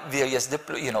by various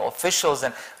officials.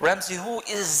 And Ramzy, who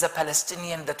is the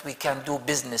Palestinian that we can do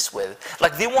business with?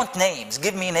 Like, they want names.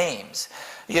 Give me names.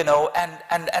 you know,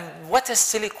 and what a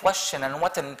silly question, and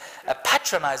what a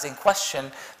patronizing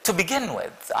question to begin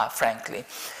with, frankly.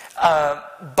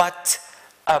 But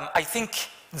I think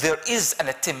there is an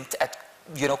attempt at,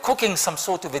 you know, cooking some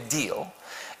sort of a deal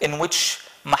in which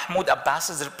Mahmoud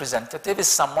Abbas's representative is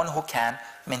someone who can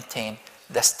maintain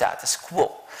the status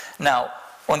quo. Now,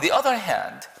 on the other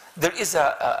hand, there is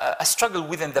a struggle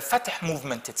within the Fatah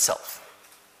movement itself.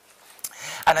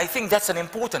 And I think that's an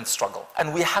important struggle,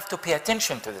 and we have to pay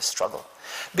attention to this struggle.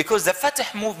 Because the Fatah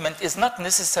movement is not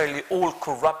necessarily all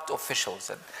corrupt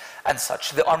officials and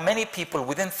such. There are many people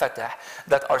within Fatah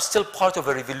that are still part of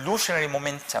a revolutionary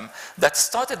momentum that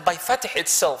started by Fatah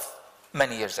itself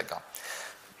many years ago.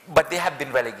 But they have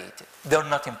been relegated. They're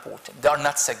not important. They are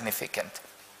not significant.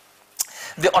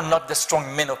 They are not the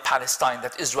strong men of Palestine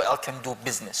that Israel can do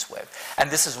business with.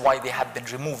 And this is why they have been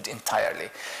removed entirely.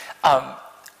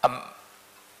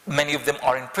 Many of them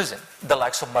are in prison, the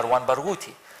likes of Marwan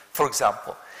Barghouti, for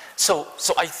example. So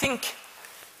I think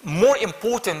more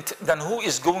important than who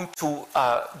is going to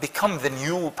become the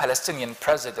new Palestinian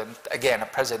president, again, a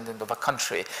president of a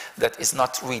country that is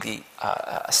not really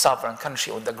a sovereign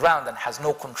country on the ground and has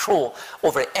no control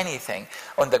over anything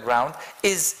on the ground,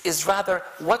 is rather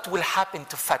what will happen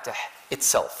to Fatah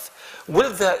itself.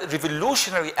 Will the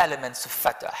revolutionary elements of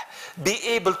Fatah be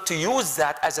able to use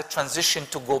that as a transition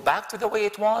to go back to the way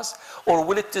it was, or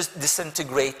will it just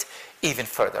disintegrate even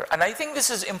further? And I think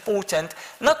this is important,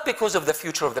 not because of the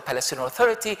future of the Palestinian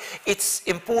Authority. It's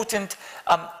important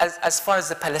as far as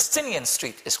the Palestinian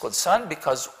street is concerned,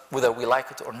 because whether we like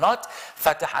it or not,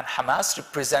 Fatah and Hamas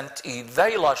represent a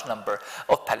very large number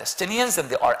of Palestinians, and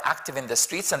they are active in the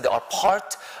streets, and they are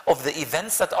part of the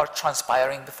events that are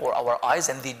transpiring before our eyes,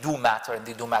 and they do matter, and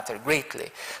they do matter greatly.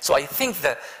 So I think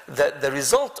that the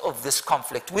result of this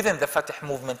conflict within the Fatah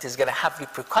movement is going to have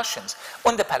repercussions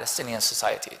on the Palestinian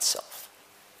society itself.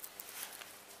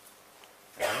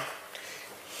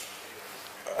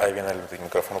 Ahí viene el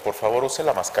micrófono, por favor, use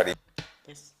la mascarilla.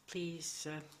 Yes, please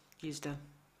use the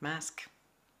mask,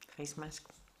 face mask.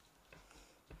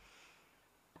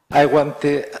 I want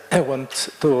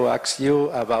to ask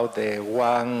you about the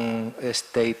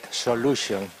one-state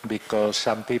solution, because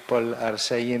some people are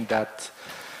saying that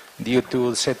due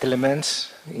to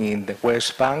settlements in the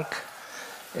West Bank,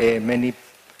 many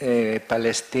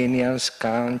Palestinians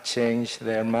can change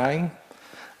their mind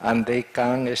and they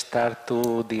can start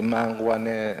to demand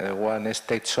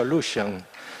one-state solution.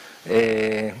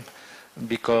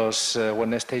 Because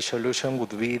one-state solution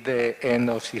would be the end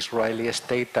of Israeli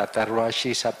state that Russia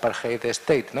apartheid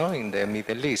state, no, in the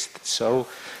Middle East. So,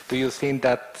 do you think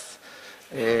that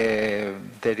there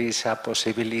is a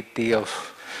possibility of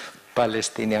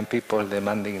Palestinian people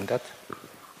demanding that?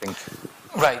 Thank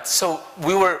you. Right. So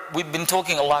we've been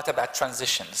talking a lot about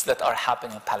transitions that are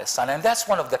happening in Palestine, and that's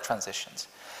one of the transitions,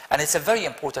 and it's a very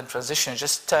important transition.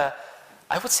 Just I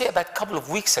would say about a couple of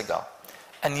weeks ago,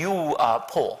 a new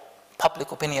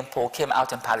public opinion poll came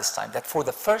out in Palestine that for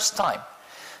the first time,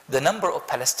 the number of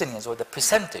Palestinians, or the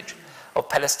percentage of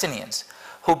Palestinians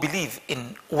who believe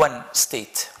in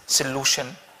one-state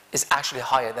solution is actually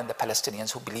higher than the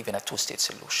Palestinians who believe in a two-state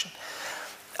solution.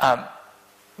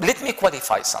 Let me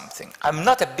qualify something. I'm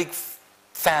not a big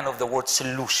fan of the word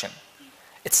solution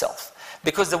itself,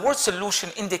 because the word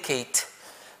solution indicates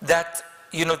that,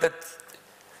 you know, that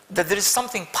there is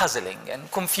something puzzling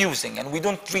and confusing, and we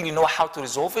don't really know how to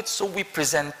resolve it, so we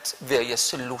present various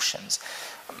solutions.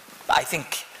 I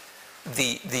think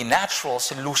the natural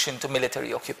solution to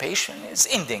military occupation is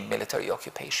ending military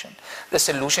occupation. The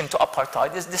solution to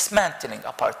apartheid is dismantling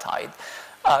apartheid.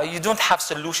 You don't have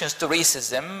solutions to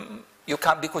racism. You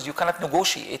can't, because you cannot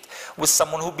negotiate with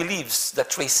someone who believes that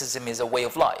racism is a way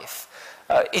of life.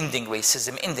 Ending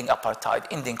racism, ending apartheid,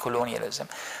 ending colonialism.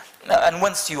 And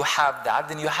once you have that,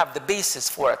 then you have the basis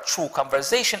for a true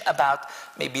conversation about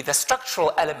maybe the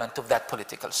structural element of that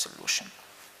political solution.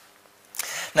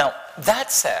 Now,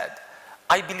 that said,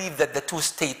 I believe that the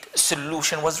two-state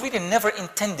solution was really never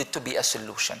intended to be a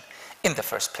solution in the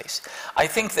first place. I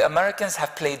think the Americans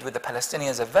have played with the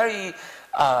Palestinians a very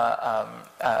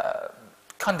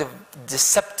kind of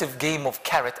deceptive game of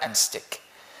carrot and stick.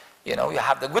 You know, you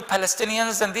have the good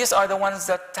Palestinians, and these are the ones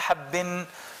that have been,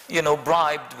 you know,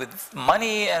 bribed with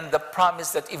money and the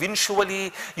promise that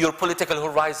eventually your political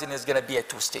horizon is going to be a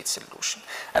two-state solution.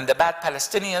 And the bad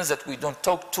Palestinians that we don't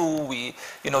talk to,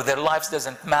 you know, their lives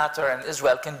doesn't matter, and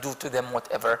Israel can do to them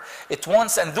whatever it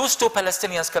wants. And those two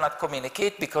Palestinians cannot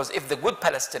communicate, because if the good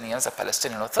Palestinians, the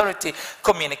Palestinian Authority,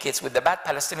 communicates with the bad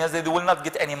Palestinians, they will not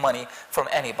get any money from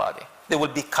anybody. They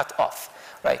will be cut off,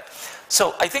 right?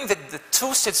 So I think that the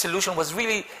two-state solution was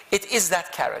really, it is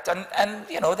that carrot. And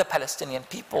you know, the Palestinian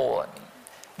people, I mean,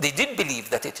 they did believe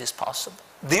that it is possible.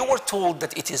 They were told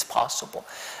that it is possible.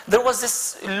 There was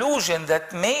this illusion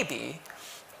that maybe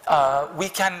we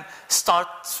can start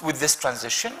with this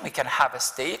transition, we can have a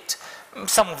state,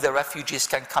 some of the refugees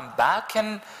can come back,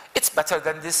 and it's better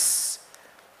than this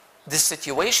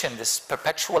situation, this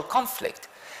perpetual conflict.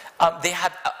 They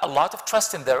had a lot of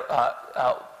trust in their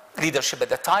leadership at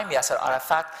the time. Yasser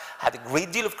Arafat had a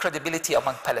great deal of credibility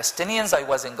among Palestinians. I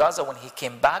was in Gaza when he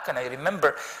came back, and I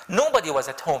remember nobody was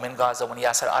at home in Gaza when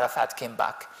Yasser Arafat came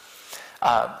back.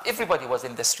 Everybody was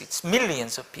in the streets,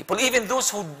 millions of people. Even those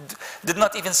who did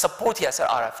not even support Yasser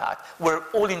Arafat were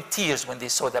all in tears when they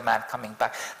saw the man coming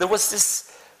back. There was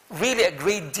this really a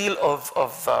great deal of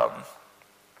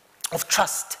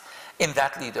trust in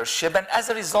that leadership, and as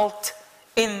a result,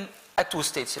 in a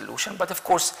two-state solution. But of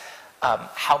course,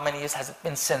 how many years has it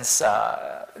been since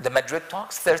the Madrid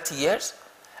talks? 30 years.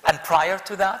 And prior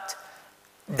to that,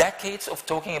 decades of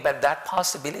talking about that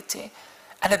possibility.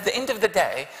 And at the end of the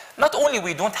day, not only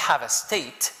we don't have a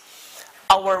state,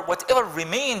 our whatever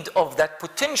remained of that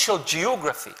potential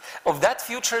geography of that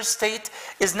future state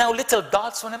is now little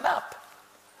dots on a map.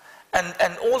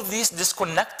 And all these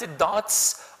disconnected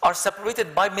dots are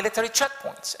separated by military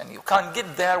checkpoints, and you can't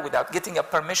get there without getting a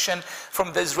permission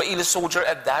from the Israeli soldier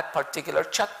at that particular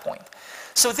checkpoint.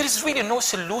 So there is really no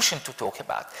solution to talk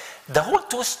about. The whole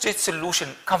two-state solution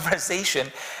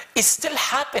conversation is still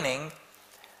happening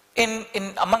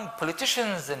among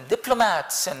politicians and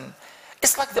diplomats, and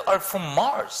it's like they are from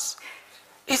Mars.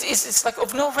 It's like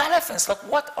of no relevance. Like,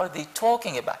 what are they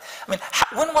talking about? I mean,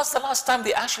 when was the last time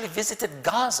they actually visited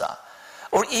Gaza,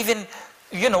 or even,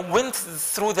 you know, went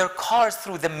through their cars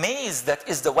through the maze that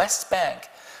is the West Bank,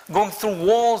 going through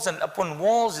walls and upon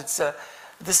walls? It's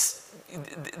this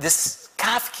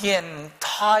Kafkian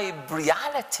type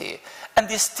reality, and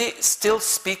they still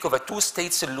speak of a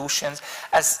two-state solution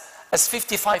as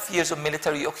 55 years of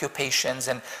military occupations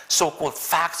and so-called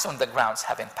facts on the grounds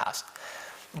haven't passed.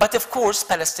 But of course,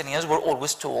 Palestinians were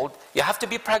always told, you have to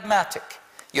be pragmatic,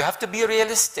 you have to be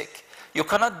realistic, you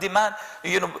cannot demand,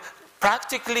 you know,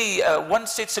 practically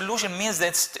one-state solution means that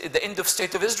it's the end of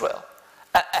State of Israel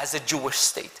as a Jewish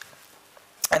state.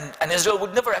 And Israel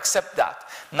would never accept that,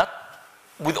 not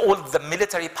with all the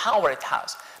military power it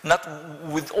has, not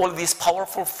with all these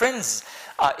powerful friends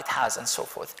it has, and so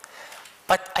forth.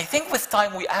 But I think with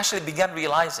time we actually began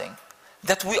realizing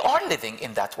that we are living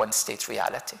in that one-state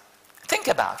reality. Think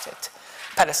about it.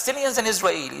 Palestinians and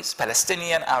Israelis,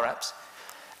 Palestinian Arabs,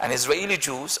 and Israeli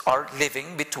Jews are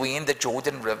living between the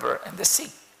Jordan River and the sea.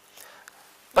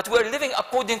 But we're living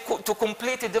according to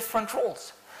completely different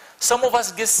rules. Some of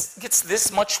us gets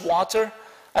this much water,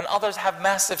 and others have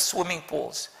massive swimming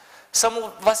pools. Some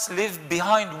of us live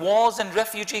behind walls and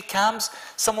refugee camps.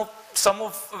 The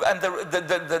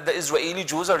Israeli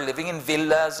Jews are living in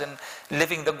villas and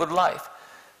living the good life.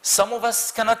 Some of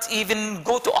us cannot even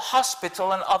go to a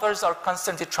hospital, and others are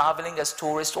constantly traveling as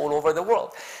tourists all over the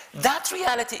world. That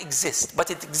reality exists, but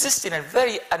it exists in a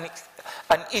very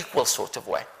unequal sort of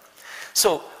way.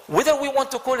 So whether we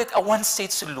want to call it a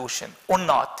one-state solution or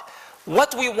not,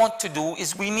 what we want to do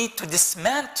is we need to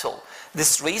dismantle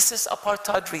this racist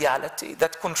apartheid reality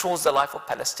that controls the life of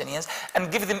Palestinians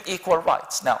and give them equal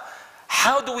rights. Now,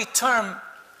 how do we term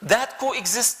that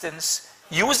coexistence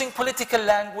using political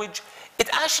language? It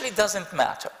actually doesn't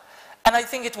matter. And I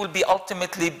think it will be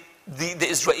ultimately the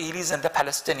Israelis and the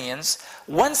Palestinians,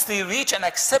 once they reach and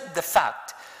accept the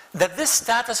fact that this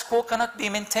status quo cannot be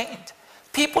maintained.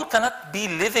 People cannot be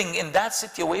living in that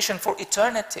situation for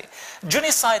eternity.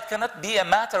 Genocide cannot be a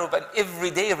matter of an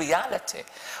everyday reality.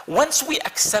 Once we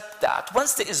accept that,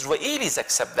 once the Israelis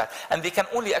accept that, and they can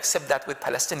only accept that with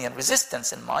Palestinian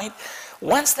resistance in mind,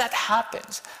 once that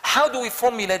happens, how do we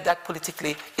formulate that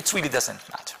politically? It really doesn't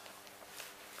matter.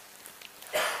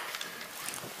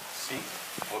 Sí,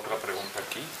 otra pregunta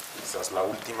aquí, quizás la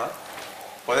última.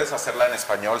 Puedes hacerla en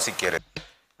español si quieres.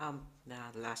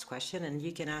 The last question, and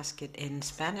you can ask it in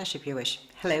Spanish if you wish.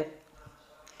 Hello.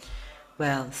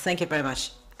 Well, thank you very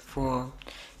much for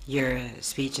your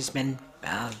speech. It's been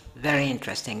very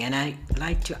interesting, and I'd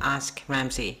like to ask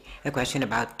Ramzy a question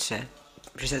about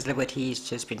precisely what he's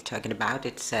just been talking about.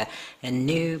 It's a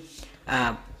new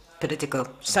political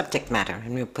subject matter, a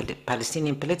new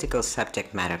Palestinian political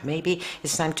subject matter. Maybe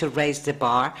it's time to raise the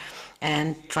bar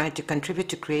and trying to contribute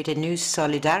to create a new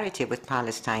solidarity with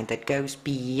Palestine that goes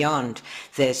beyond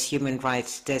this human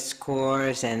rights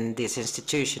discourse and this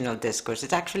institutional discourse.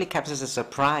 It actually comes as a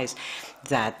surprise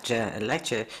that a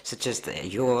lecture such as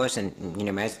yours, and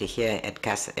mostly here at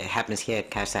Casa, happens here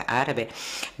at Casa Árabe.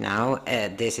 Now,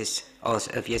 this is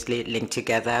also obviously linked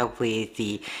together with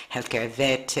the healthcare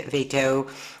veto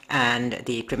and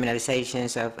the criminalization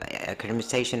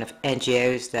of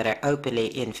NGOs that are openly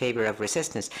in favor of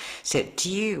resistance. So do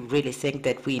you really think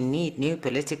that we need new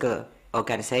political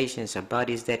organizations or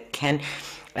bodies that can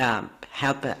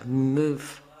help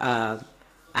move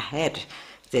ahead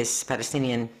this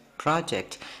Palestinian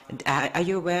project? Are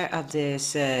you aware of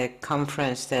this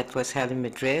conference that was held in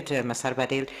Madrid, Masar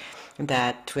Badil,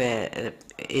 that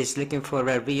is looking for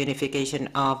a reunification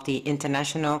of the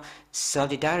international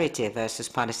solidarity versus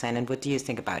Palestine, and what do you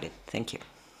think about it? Thank you.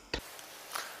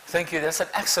 Thank you. That's an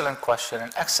excellent question,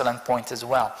 an excellent point as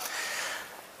well.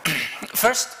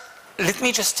 First, let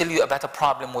me just tell you about a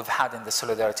problem we've had in the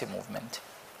solidarity movement.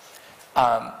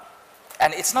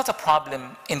 And it's not a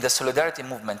problem in the solidarity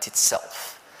movement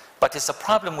itself, but it's a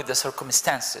problem with the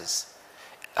circumstances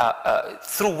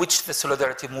through which the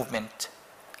solidarity movement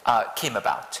came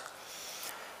about.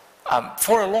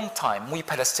 For a long time, we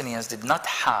Palestinians did not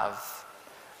have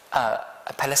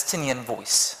a Palestinian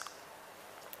voice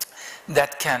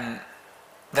that can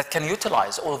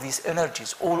utilize all of these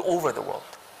energies all over the world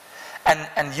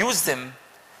and use them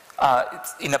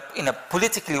in a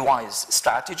politically wise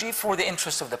strategy for the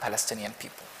interests of the Palestinian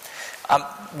people.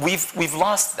 We've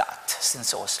lost that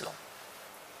since Oslo.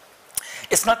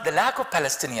 It's not the lack of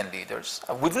Palestinian leaders.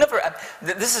 We've never,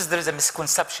 there's a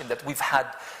misconception that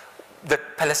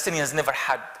that Palestinians never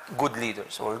had good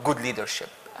leaders or good leadership.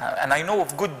 And I know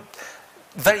of good,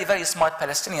 very, very smart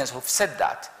Palestinians who've said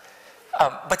that.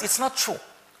 But it's not true.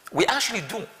 We actually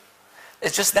do.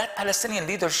 It's just that Palestinian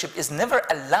leadership is never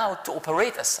allowed to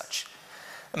operate as such.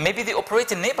 Maybe they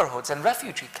operate in neighborhoods and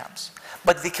refugee camps,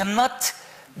 but they cannot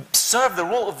serve the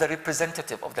role of the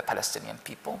representative of the Palestinian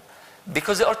people,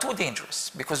 because they are too dangerous,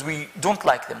 because we don't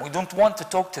like them, we don't want to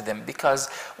talk to them, because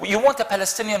you want a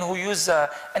Palestinian who uses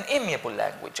an amiable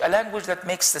language, a language that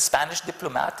makes the Spanish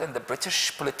diplomat and the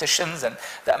British politicians and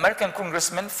the American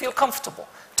congressmen feel comfortable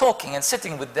talking and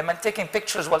sitting with them and taking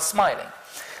pictures while smiling,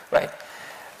 right?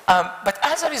 But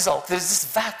as a result, there's this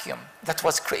vacuum that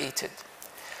was created.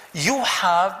 You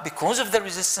have, because of the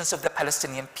resistance of the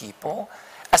Palestinian people,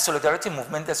 a solidarity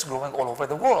movement that's growing all over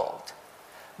the world.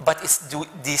 But it's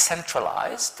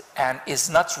decentralized and is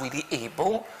not really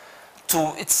able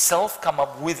to itself come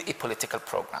up with a political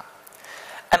program.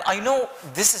 And I know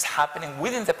this is happening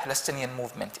within the Palestinian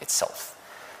movement itself.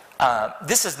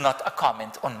 This is not a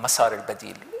comment on Masar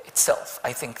al-Badil itself.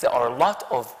 I think there are a lot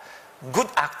of good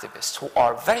activists who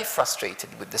are very frustrated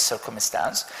with this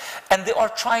circumstance, and they are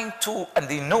trying to, and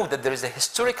they know that there is a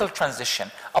historical transition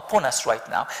upon us right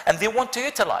now, and they want to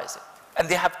utilize it, and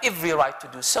they have every right to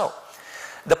do so.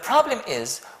 The problem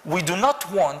is, we do not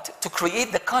want to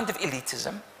create the kind of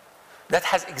elitism that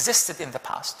has existed in the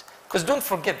past. Because don't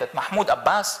forget that Mahmoud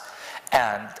Abbas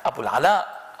and Abu al-Ala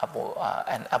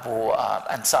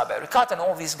and Sabi Rikat and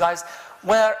all these guys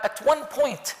were at one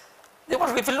point, they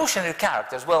were revolutionary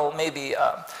characters. Well, maybe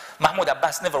Mahmoud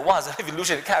Abbas never was a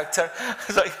revolutionary character,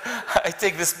 so I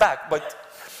take this back. But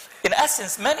in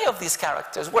essence, many of these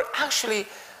characters were actually,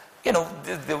 they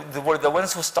were the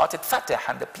ones who started Fatah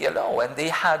and the PLO, and they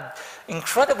had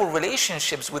incredible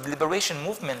relationships with liberation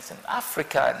movements in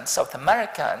Africa and South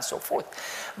America and so forth.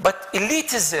 But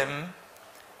elitism,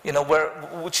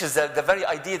 which is the very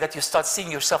idea that you start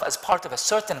seeing yourself as part of a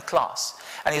certain class,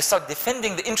 and you start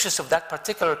defending the interests of that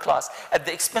particular class at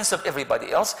the expense of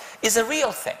everybody else, is a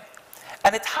real thing.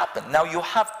 And it happened. Now you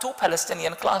have two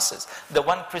Palestinian classes. The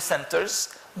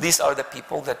 1%ers, these are the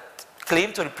people that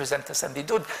claim to represent us, and they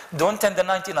don't, and the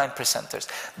 99%ers.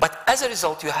 But as a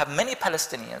result, you have many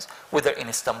Palestinians, whether in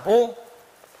Istanbul,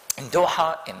 in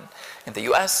Doha, in the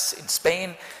US, in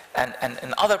Spain, and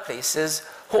in other places,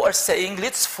 who are saying,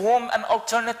 let's form an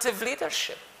alternative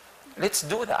leadership. Let's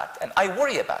do that. And I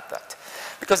worry about that.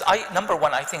 Because number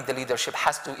one, I think the leadership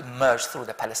has to emerge through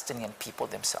the Palestinian people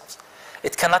themselves.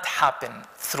 It cannot happen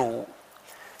through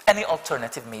any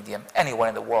alternative medium anywhere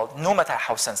in the world, no matter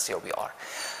how sincere we are.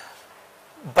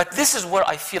 But this is where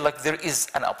I feel like there is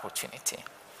an opportunity.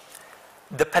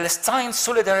 The Palestine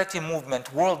solidarity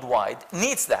movement worldwide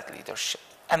needs that leadership.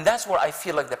 And that's where I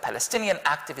feel like the Palestinian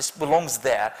activist belongs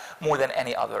there more than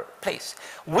any other place.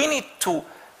 We need to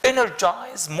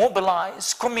energize,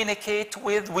 mobilize, communicate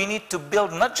with. We need to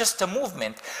build not just a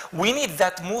movement. We need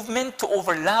that movement to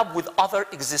overlap with other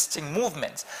existing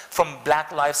movements, from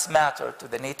Black Lives Matter to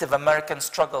the Native American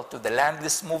struggle to the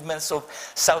landless movements of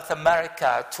South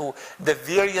America to the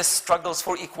various struggles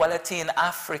for equality in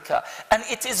Africa. And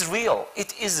it is real.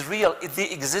 It is real. They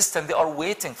exist and they are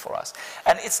waiting for us.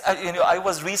 And it's, I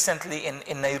was recently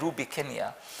in Nairobi,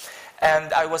 Kenya.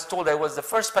 And I was told I was the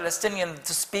first Palestinian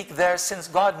to speak there since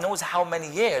God knows how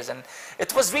many years. And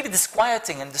it was really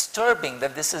disquieting and disturbing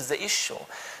that this is the issue.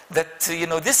 That,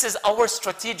 this is our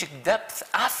strategic depth.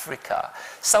 Africa,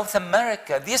 South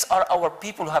America, these are our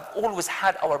people who have always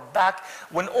had our back.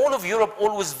 When all of Europe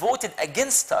always voted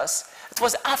against us, it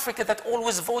was Africa that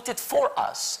always voted for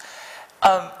us.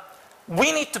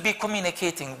 We need to be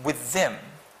communicating with them.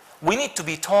 We need to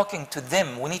be talking to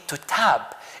them. We need to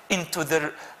tap into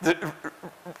the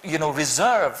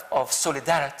reserve of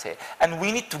solidarity, and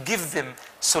we need to give them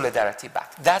solidarity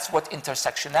back. That's what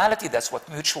intersectionality, that's what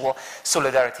mutual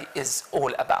solidarity is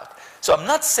all about. So I'm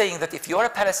not saying that if you're a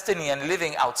Palestinian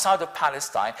living outside of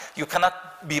Palestine, you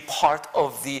cannot be part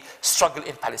of the struggle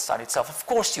in Palestine itself. Of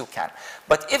course you can.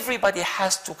 But everybody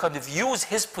has to kind of use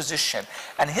his position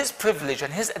and his privilege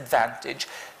and his advantage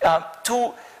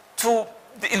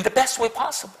in the best way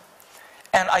possible.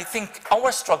 And I think our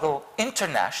struggle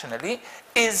internationally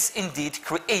is indeed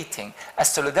creating a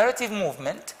solidarity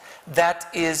movement that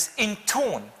is in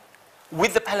tune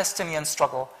with the Palestinian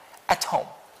struggle at home.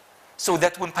 So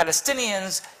that when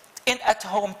Palestinians at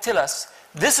home tell us,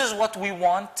 this is what we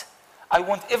want, I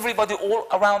want everybody all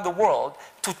around the world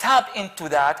to tap into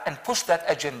that and push that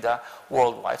agenda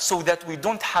worldwide, so that we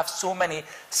don't have so many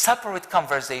separate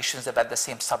conversations about the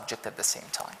same subject at the same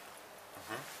time.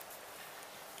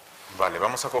 Vale,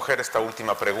 vamos a coger esta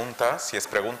última pregunta, si es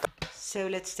pregunta. So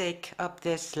let's take up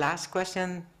this last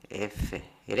question, if it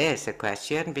is a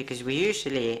question, because we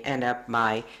usually end up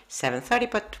by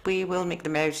 7:30, but we will make the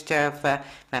most of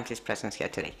Ramzy's presence here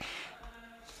today.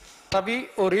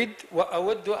 أريد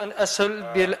وأود أن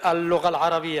أسأل باللغة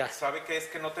العربية. ¿Sabe qué es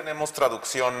que no tenemos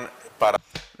traducción para?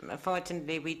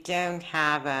 Unfortunately, we don't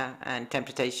have an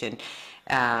interpretation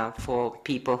for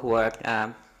people who are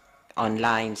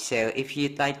online. So if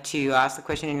you'd like to ask the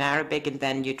question in Arabic and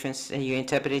then you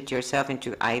interpret it yourself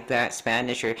into either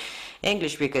Spanish or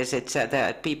English, because it's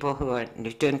the people who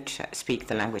don't speak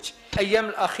the language. الأيام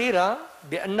الأخيرة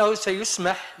بأنه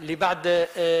سيسمح لبعض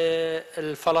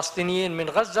الفلسطينيين من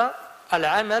غزة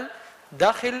العمل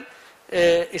داخل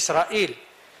إسرائيل.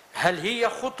 هل هي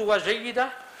خطوة جيدة؟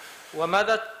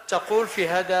 وماذا تقول في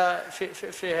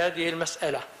هذه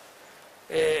المسألة؟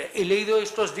 He leído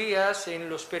estos días en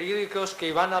los periódicos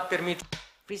que van a permitir.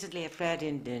 Recently, I've read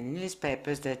in the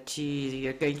newspapers that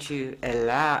you're going to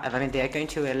allow. They are going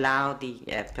to allow the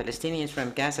Palestinians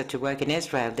from Gaza to work in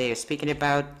Israel. They are speaking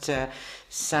about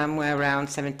somewhere around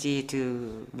 70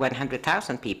 to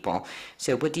 100,000 people.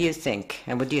 So, what do you think?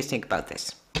 And what do you think about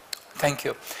this? Thank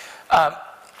you.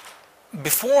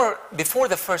 Before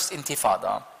the first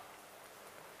Intifada,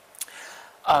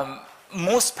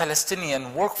 most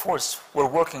Palestinian workforce were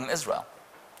working in Israel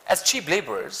as cheap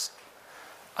laborers.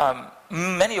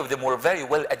 Many of them were very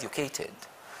well educated.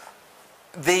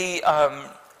 They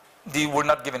were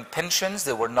not given pensions,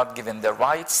 they were not given their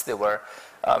rights, they were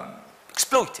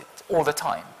exploited all the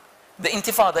time. The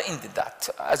Intifada ended that.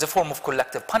 As a form of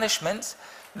collective punishment,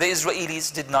 the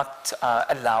Israelis did not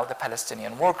allow the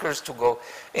Palestinian workers to go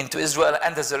into Israel,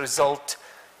 and as a result,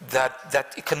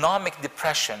 that economic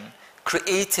depression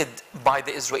created by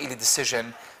the Israeli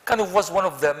decision kind of was one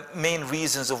of the main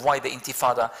reasons of why the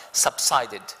Intifada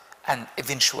subsided and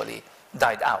eventually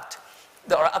died out.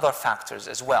 There are other factors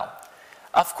as well.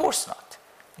 Of course not.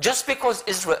 Just because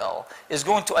Israel is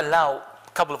going to allow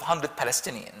a couple of hundred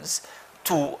Palestinians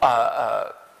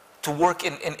to work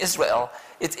in Israel,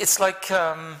 it's like,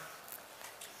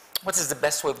 what is the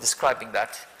best way of describing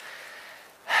that?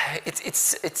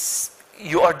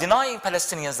 You are denying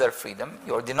Palestinians their freedom,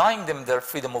 you are denying them their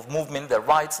freedom of movement, their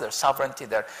rights, their sovereignty,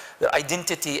 their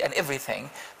identity and everything,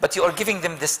 but you are giving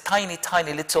them this tiny,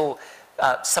 tiny little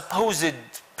supposed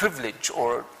privilege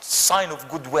or sign of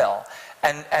goodwill,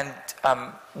 and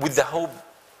with the hope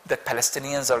that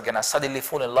Palestinians are going to suddenly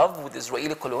fall in love with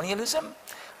Israeli colonialism,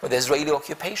 with Israeli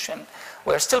occupation.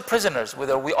 We are still prisoners,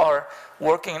 whether we are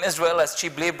working in Israel as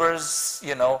cheap laborers,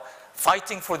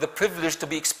 fighting for the privilege to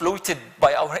be exploited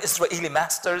by our Israeli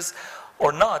masters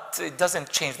or not. It doesn't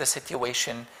change the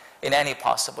situation in any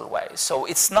possible way. So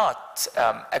it's not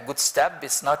a good step,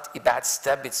 it's not a bad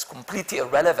step, it's completely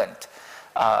irrelevant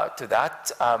to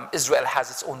that. Israel has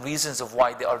its own reasons of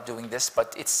why they are doing this,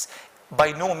 but it's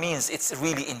by no means it's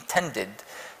really intended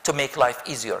to make life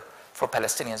easier for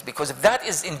Palestinians. Because if that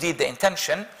is indeed the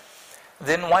intention,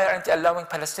 then why aren't they allowing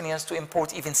Palestinians to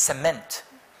import even cement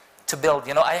to build?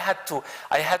 You know, I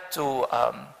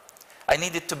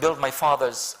needed to build my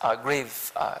father's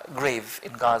grave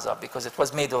in Gaza because it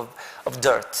was made of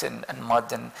dirt and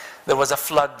mud, and there was a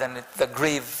flood and the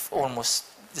grave almost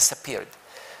disappeared.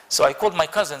 So I called my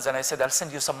cousins and I said, I'll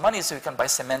send you some money so you can buy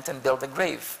cement and build a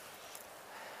grave.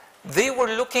 They were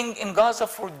looking in Gaza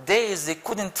for days. They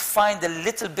couldn't find a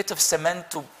little bit of cement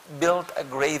to build a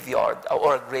graveyard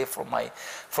or a grave for my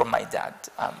dad.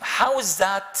 How is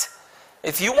that?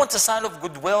 If you want a sign of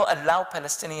goodwill, allow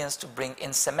Palestinians to bring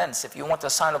in cements. If you want a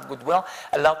sign of goodwill,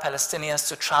 allow Palestinians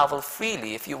to travel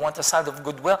freely. If you want a sign of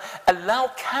goodwill,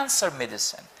 allow cancer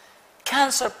medicine.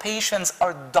 Cancer patients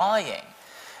are dying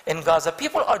in Gaza.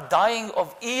 People are dying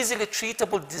of easily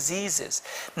treatable diseases.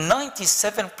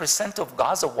 97% of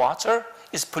Gaza water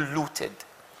is polluted.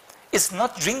 It's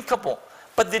not drinkable,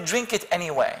 but they drink it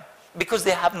anyway because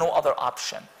they have no other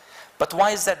option. But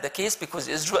why is that the case? Because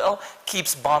Israel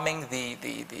keeps bombing the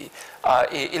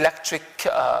electric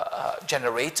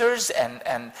generators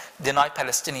and deny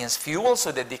Palestinians fuel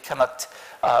so that they cannot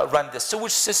run the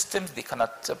sewage systems, they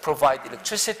cannot provide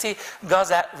electricity.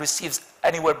 Gaza receives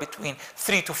anywhere between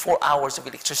 3 to 4 hours of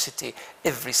electricity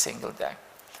every single day.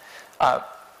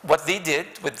 What they did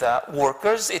with the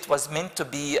workers, it was meant to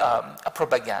be a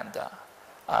propaganda.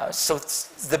 So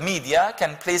the media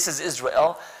can places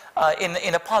Israel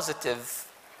in a positive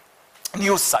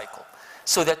news cycle,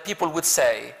 so that people would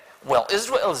say, well,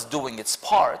 Israel is doing its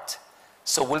part,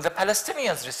 so will the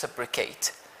Palestinians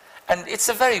reciprocate? And it's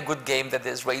a very good game that the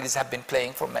Israelis have been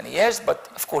playing for many years, but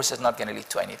of course it's not going to lead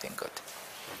to anything good.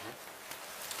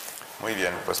 Muy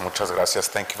bien, pues muchas gracias.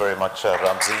 Thank you very much,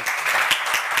 Ramzy.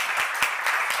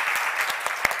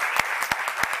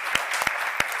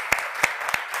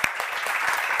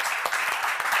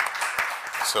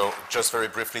 So, just very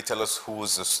briefly, tell us who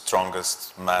is the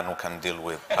strongest man who can deal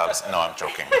with Palestine. No, I'm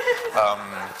joking.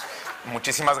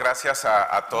 Muchísimas gracias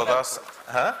a todas.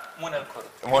 ¿Ah? Mun al-Kurd.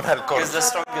 Mun al-Kurd. Is the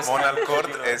strongest. Mun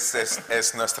al-Kurd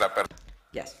es nuestra persona.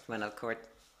 Yes, Mun al-Kurd.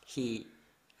 She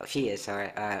is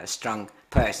a strong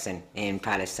person in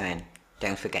Palestine.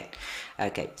 Don't forget.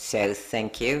 Okay, so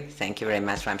thank you. Thank you very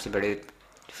much, Ramzy Baroud,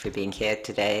 for being here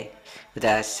today with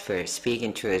us, for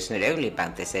speaking to us not only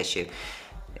about this issue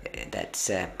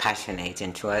that's passionate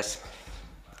to us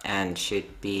and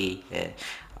should be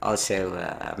also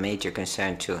a major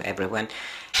concern to everyone.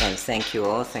 And thank you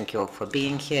all for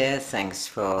being here. Thanks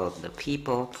for the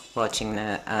people watching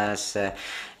us via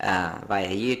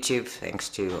YouTube. Thanks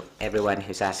to everyone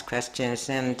who's asked questions,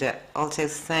 and also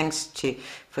thanks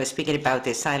for speaking about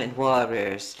the silent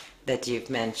warriors that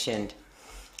you've mentioned,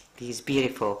 these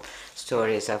beautiful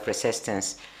stories of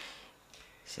resistance.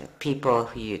 So people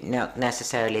you not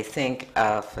necessarily think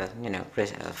of,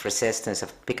 of resistance,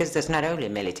 because there's not only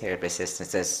military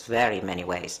resistance. There's very many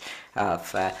ways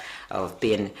of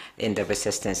being in the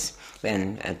resistance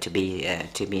and to be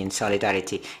in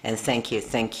solidarity. And thank you,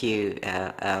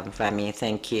 Rami.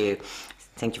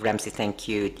 Thank you, Ramzy. Thank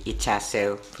you,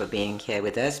 Itxaso, for being here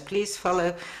with us. Please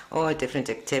follow all different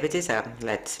activities.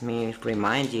 Let me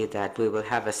remind you that we will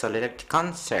have a solidarity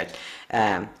concert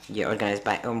organized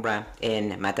by UMRA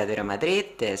in Matadero,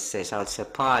 Madrid. This is also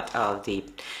part of the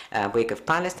Week of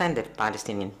Palestine, the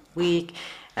Palestinian Week,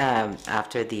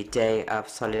 after the Day of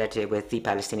Solidarity with the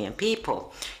Palestinian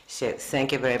People. So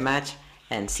thank you very much,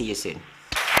 and see you soon.